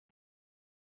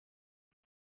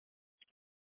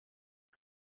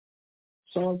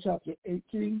 Psalm chapter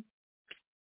 18.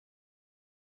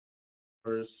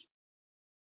 Verse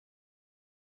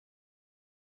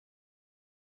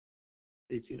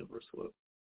 18 and verse 12.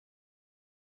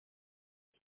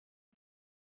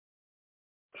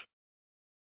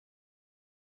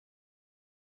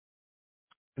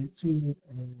 And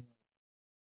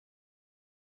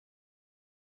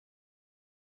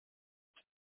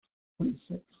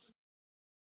 26.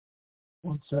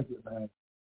 1 second, man.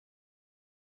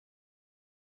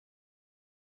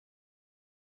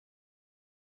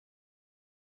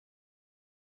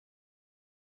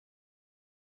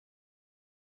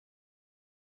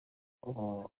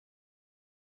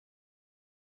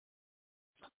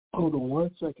 Hold on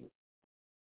 1 second.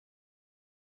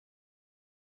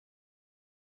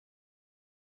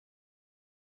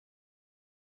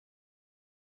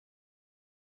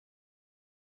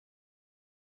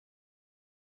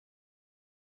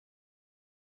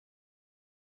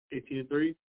 $18 and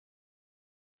 3.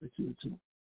 18 and 2.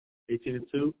 18 and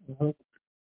 2. Uh-huh.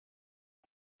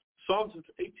 Psalms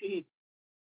 18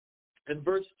 and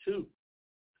verse 2.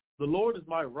 The Lord is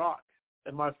my rock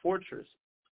and my fortress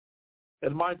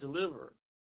and my deliverer,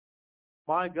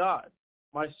 my God,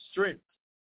 my strength,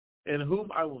 in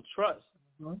whom I will trust,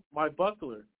 my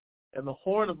buckler and the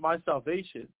horn of my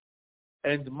salvation,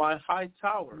 and my high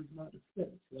tower. He's my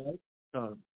defense, right?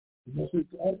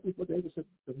 David said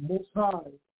the Most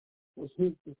High was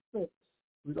his defense.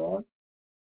 Read on.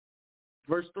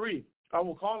 Verse 3. I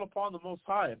will call upon the Most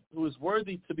High, who is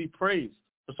worthy to be praised.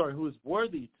 Who is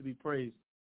worthy to be praised.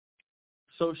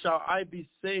 So shall I be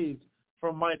saved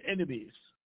from mine enemies.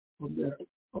 From there.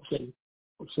 Okay.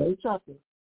 Same chapter.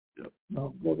 Yep.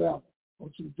 Now go down. I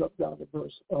want you to jump down to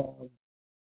verse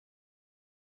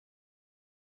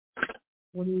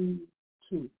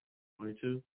 22.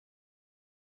 22.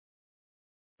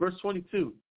 Verse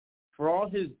 22. For all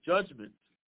his judgments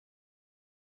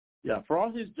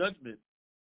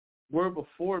were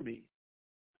before me,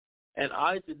 and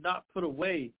I did not put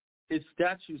away his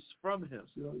statutes from him.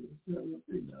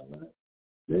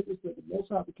 David said the Most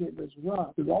High became his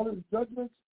rod. Because all his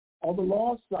judgments, all the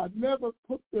laws, so I never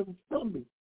put them from me.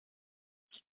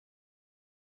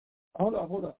 Hold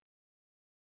on.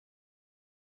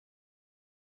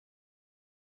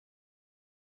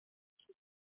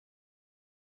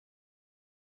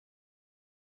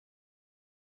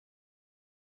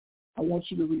 I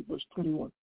want you to read verse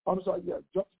 21. I'm sorry,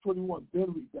 jump to 21,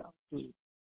 then read down to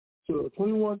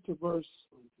 21 to verse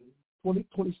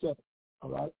 27. All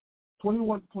right?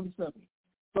 21 to 27.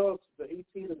 So the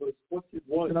 18 and verse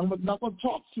 21. And I'm not going to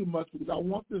talk too much because I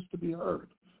want this to be heard.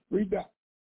 Read that.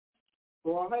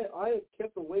 For I have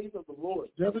kept the ways of the Lord.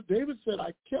 David said,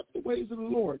 I kept the ways of the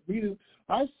Lord. Meaning,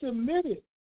 I submitted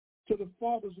to the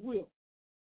Father's will.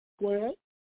 Go ahead.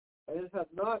 And have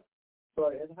not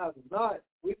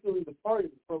wickedly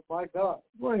departed from my God.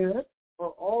 Go ahead.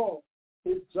 For all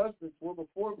his judgments were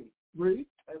before me. Read.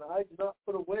 And I did not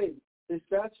put away his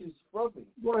statutes from me.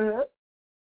 Go ahead.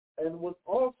 And was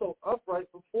also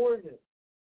upright before him.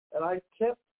 And I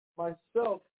kept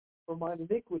myself from mine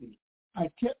iniquity. I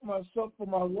kept myself from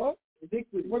my what?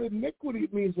 Iniquity. What iniquity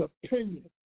means opinion,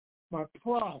 my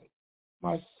pride,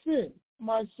 my sin,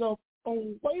 myself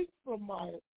away from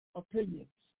my opinions.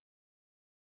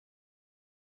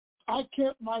 I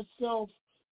kept myself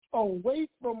away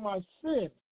from my sin.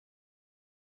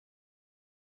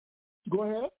 Go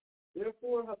ahead.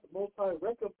 Therefore hath the Most High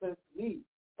recompensed me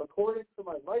according to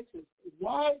my righteousness.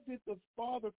 Why did the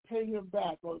Father pay him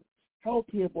back or help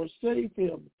him or save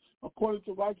him according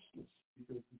to righteousness?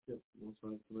 Because he kept the Most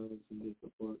High commandments and did the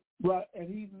part. Right, and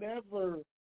he never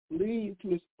leaned to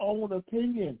his own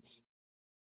opinions.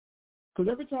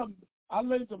 Because every time I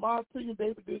leaned to my opinion,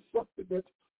 David did something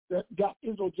that got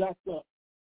Israel jacked up.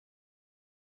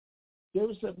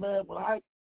 David said, man, when I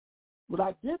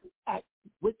didn't act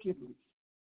wickedly,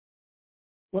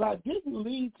 when I didn't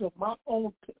lead to my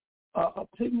own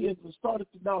opinions and started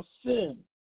to now sin,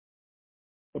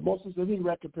 but Moses said he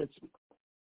recompensed me.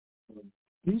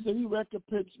 He said he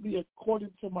recompensed me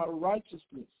according to my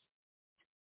righteousness.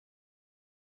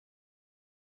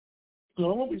 So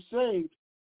I'm going to be saved.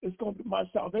 It's going to be, my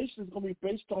salvation is going to be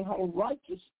based on how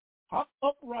righteous, how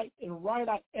upright and right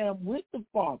I am with the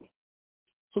Father.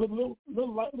 So the little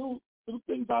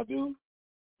things I do,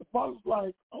 the Father's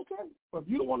like, okay, but if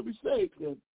you don't want to be saved,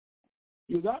 then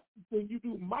that thing you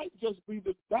do might just be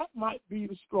that might be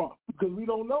the straw, because we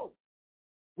don't know.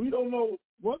 We don't know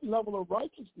what level of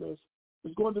righteousness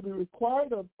is going to be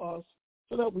required of us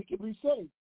so that we can be saved.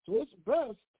 So it's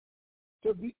best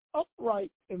to be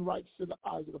upright and righteous in the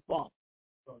eyes of the Father.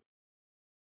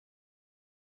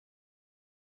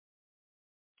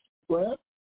 Go ahead.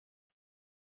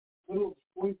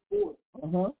 24.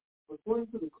 According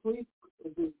to the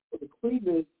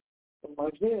cleanness of my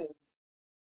hands,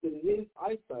 in his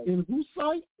eyesight. In whose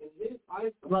sight? In his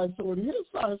eyesight. Right, so in his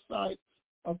eyesight,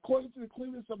 according to the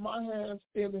cleanness of my hands,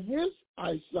 in his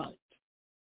eyesight.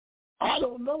 I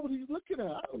don't know what he's looking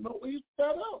at. I don't know what he's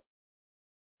fed up.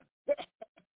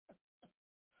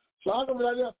 So I'm going to be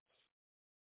like that.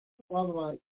 Father,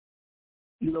 like,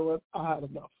 you know what? I had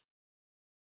enough.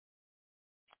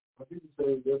 I think he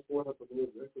says, therefore have the Lord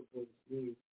recompensed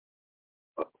me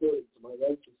according to my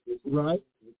righteousness. Right.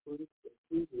 According to the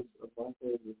cleanness of my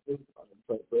hands and his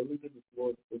eyesight. So everything is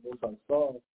what the Most High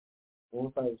saw.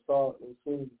 Once I saw and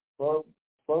seen from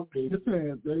his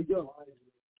hands, there you go.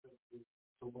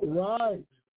 Right.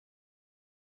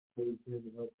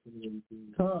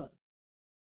 Time.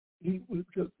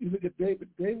 Because you look at David.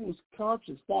 David was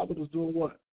conscious. Father was doing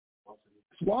what?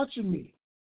 He's watching me.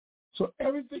 So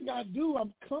everything I do,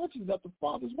 I'm conscious that the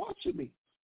Father's watching me.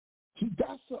 See,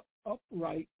 that's an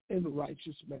upright and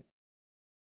righteous man.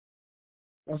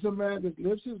 That's a man that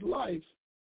lives his life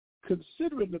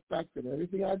considering the fact that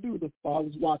everything I do, the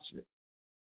Father's watching it.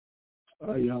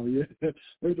 Yeah.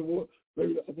 Maybe the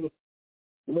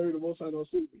Most High don't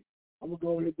see me. I'm going to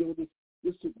go over here and deal with this.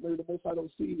 Maybe the Most High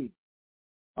don't see me.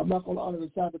 I'm not going to honor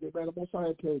the Sabbath day, man. The Most High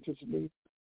ain't paying attention to me.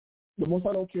 The Most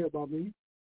High don't care about me.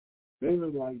 They were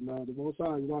like, no, the Most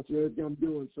High is watching everything I'm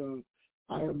doing, so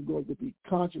I am going to be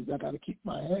conscious. I got to keep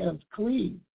my hands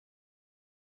clean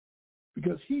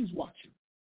because he's watching.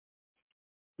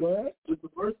 Go ahead. With the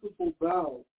merciful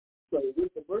thou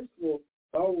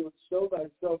wilt show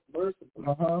thyself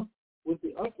merciful. With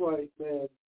the upright man,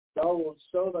 thou wilt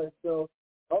show thyself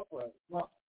upright.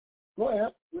 Go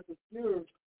ahead. With the pure,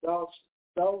 thou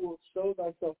wilt show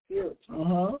thyself pure.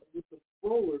 With the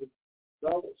forward,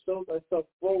 thou wilt show thyself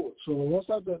forward. So what's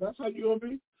that? That's how you're going to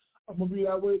be? I'm going to be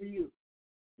that way to you.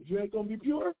 If you ain't going to be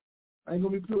pure, I ain't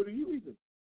going to be pure to you either.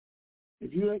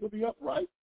 If you ain't going to be upright,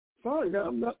 fine.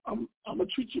 I'm going to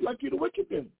treat you like you're the wicked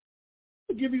then.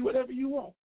 I'll give you whatever you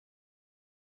want.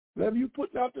 Whatever you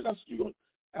put out there, that's what you're going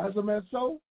to, as a man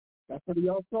sow, that's what he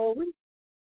also reap.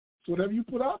 So whatever you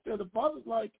put out there, the Father's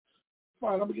like,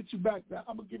 fine, I'm going to get you back.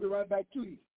 I'm going to give it right back to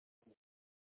you.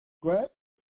 Go ahead.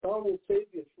 Thou will save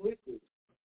the afflicted,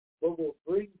 but will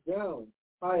bring down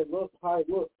high look.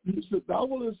 He said, thou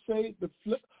will save the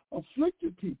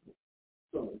afflicted people.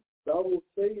 So thou will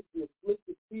save the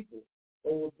afflicted people,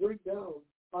 but will bring down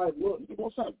high look. The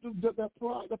Most High, that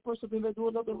pride, that person in there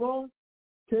doing nothing wrong,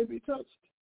 can't be touched.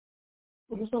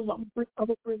 But I'm going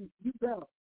to bring you down.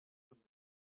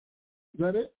 Is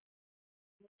that it?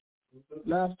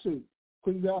 Last two.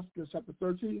 Ecclesiastes chapter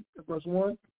 13, verse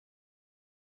 1.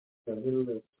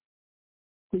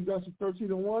 Ecclesiastes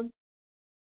 13 and 1.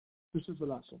 This is the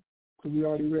last one, because we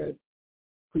already read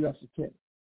Ecclesiastes 10.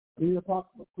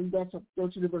 Ecclesiastes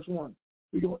 13 and verse 1.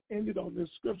 We're going to end it on this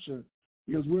scripture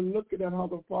because we're looking at how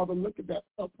the Father looked at that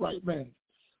upright man,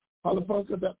 how the Father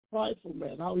looked at that prideful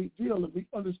man, how he feels. And we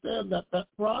understand that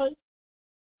pride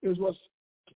is what's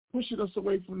pushing us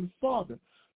away from the Father.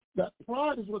 That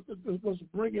pride is what's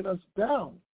bringing us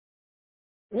down.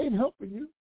 It ain't helping you.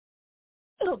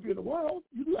 It help you in the world.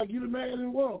 You be like you the man in the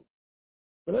world.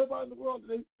 But everybody in the world,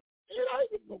 it ain't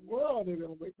even in the world they're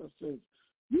going to make no sense.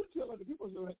 You tell other people,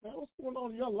 like, man, what's going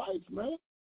on in your life, man?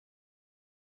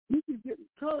 You keep getting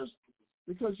cursed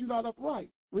because you're not upright.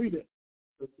 Read it.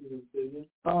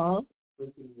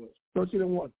 13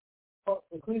 and 1.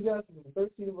 Ecclesiastes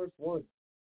 13 verse 1.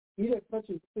 He that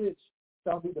touches fish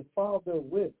shall be defiled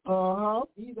therewith.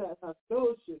 He that hath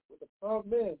fellowship with a proud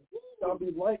man shall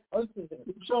be like unto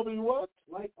him. Shall be what?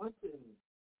 Like unto him.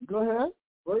 Go ahead.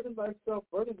 Burden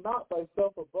not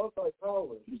thyself above thy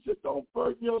power. You said don't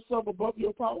burden yourself above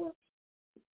your power.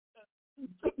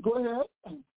 Go ahead.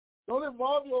 Don't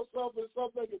involve yourself in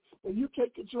something that you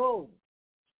can't control.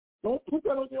 Don't put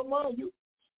that on your mind.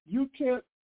 You can't.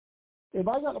 If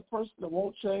I got a person that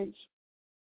won't change,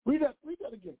 read that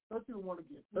again. 13 and 1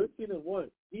 again. 13 and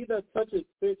 1. He that toucheth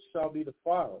fish shall be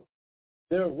defiled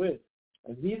therewith,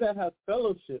 and he that hath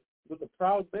fellowship with a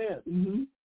proud man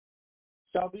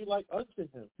shall be like unto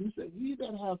him. He said, he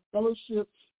that hath fellowship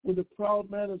with a proud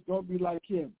man is going to be like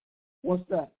him. What's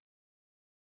that?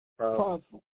 Prideful.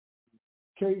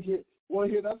 Can't hear. Well,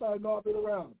 here, that's how I know I've been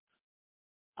around.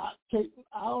 I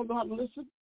don't know how to listen.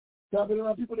 I've been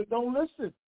around people that don't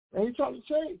listen. They ain't trying to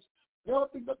change. They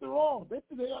don't think nothing wrong. They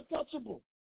think they're untouchable.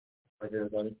 Right here,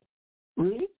 buddy.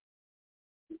 Read.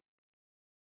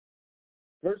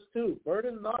 Verse 2.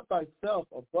 Burden not thyself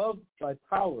above thy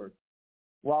power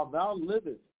while thou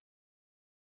livest,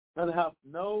 and have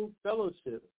no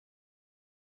fellowship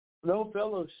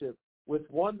with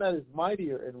one that is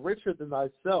mightier and richer than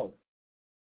thyself.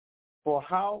 For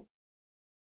how?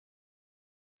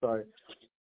 Sorry.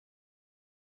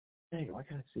 Dang, why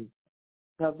can't I see?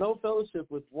 Have no fellowship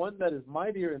with one that is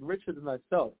mightier and richer than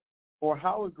thyself. For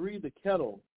how agree the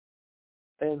kettle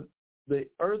and the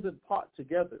earthen pot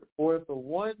together? For if the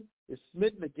one is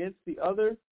smitten against the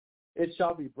other, it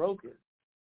shall be broken.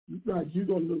 Right, you're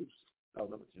going to lose. Oh,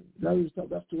 number 2.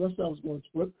 That's what I was going to.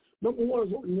 But number 1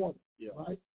 is what we want. Yeah.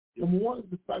 Right? Yeah. Number 1 is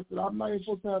the fact that I'm not even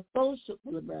supposed to have fellowship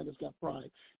with a man that's got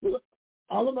pride.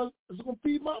 All of us is going to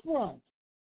feed my pride.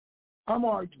 I'm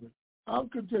arguing. I'm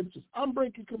contentious. I'm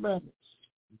breaking commandments.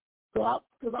 So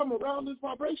because I'm around this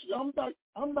vibration, I'm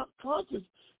not conscious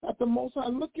that the Most High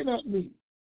looking at me.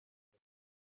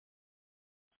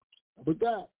 With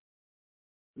that,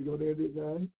 we go there,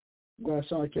 man. I'm glad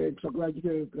Sean came. So glad you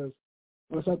came because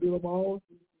once I do it on my own,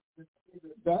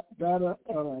 that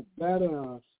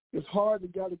it's hard to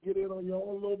get in on your own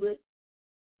a little bit,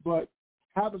 but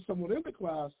having someone in the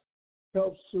class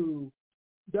helps to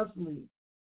definitely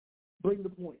bring the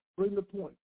point.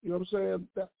 You know what I'm saying?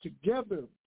 That together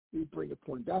we bring a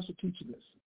point. That's what teaching is.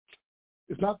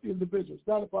 It's not the individual. It's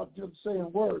not about just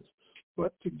saying words,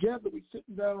 but together we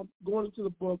sitting down, going into the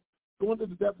book, going to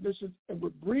the definitions, and we're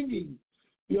bringing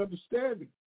the understanding.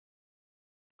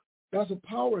 That's a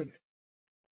power in it.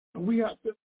 And we have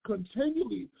to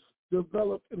continually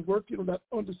develop and work on that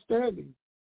understanding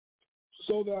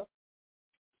so that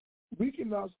we can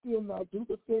now still not do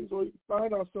the things or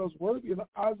find ourselves worthy in the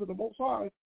eyes of the Most High,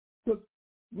 because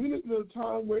we live in a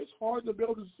time where it's hard to be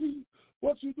able to see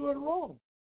what you're doing wrong.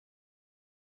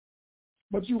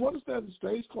 But you understand the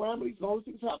strange calamities and all these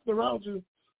things happening around you.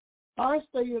 I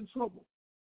stay in trouble.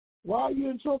 Why are you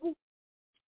in trouble?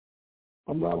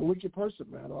 I'm not a wicked person,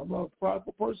 man. I'm not a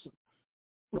prideful person.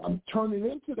 I'm turning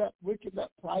into that wicked,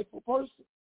 that prideful person.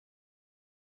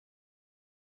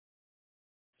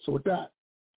 So with that,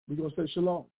 we're going to say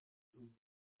shalom.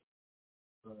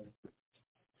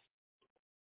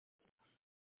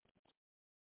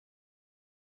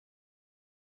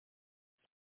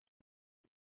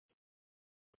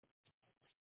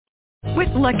 With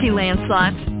Lucky Land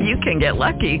Slots, you can get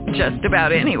lucky just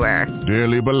about anywhere.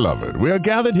 Dearly beloved, we are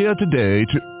gathered here today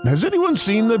to... Has anyone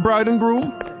seen the bride and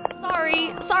groom?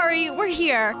 Sorry, we're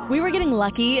here. We were getting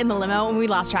lucky in the limo and we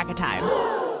lost track of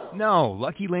time. No,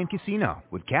 Lucky Land Casino,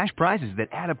 with cash prizes that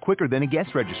add up quicker than a guest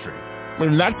registry.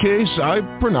 In that case, I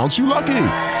pronounce you lucky.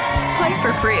 Play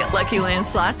for free at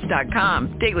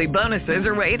LuckyLandSlots.com. Daily bonuses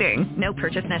are waiting. No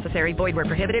purchase necessary. Void where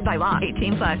prohibited by law.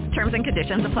 18+. Terms and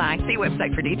conditions apply. See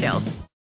website for details.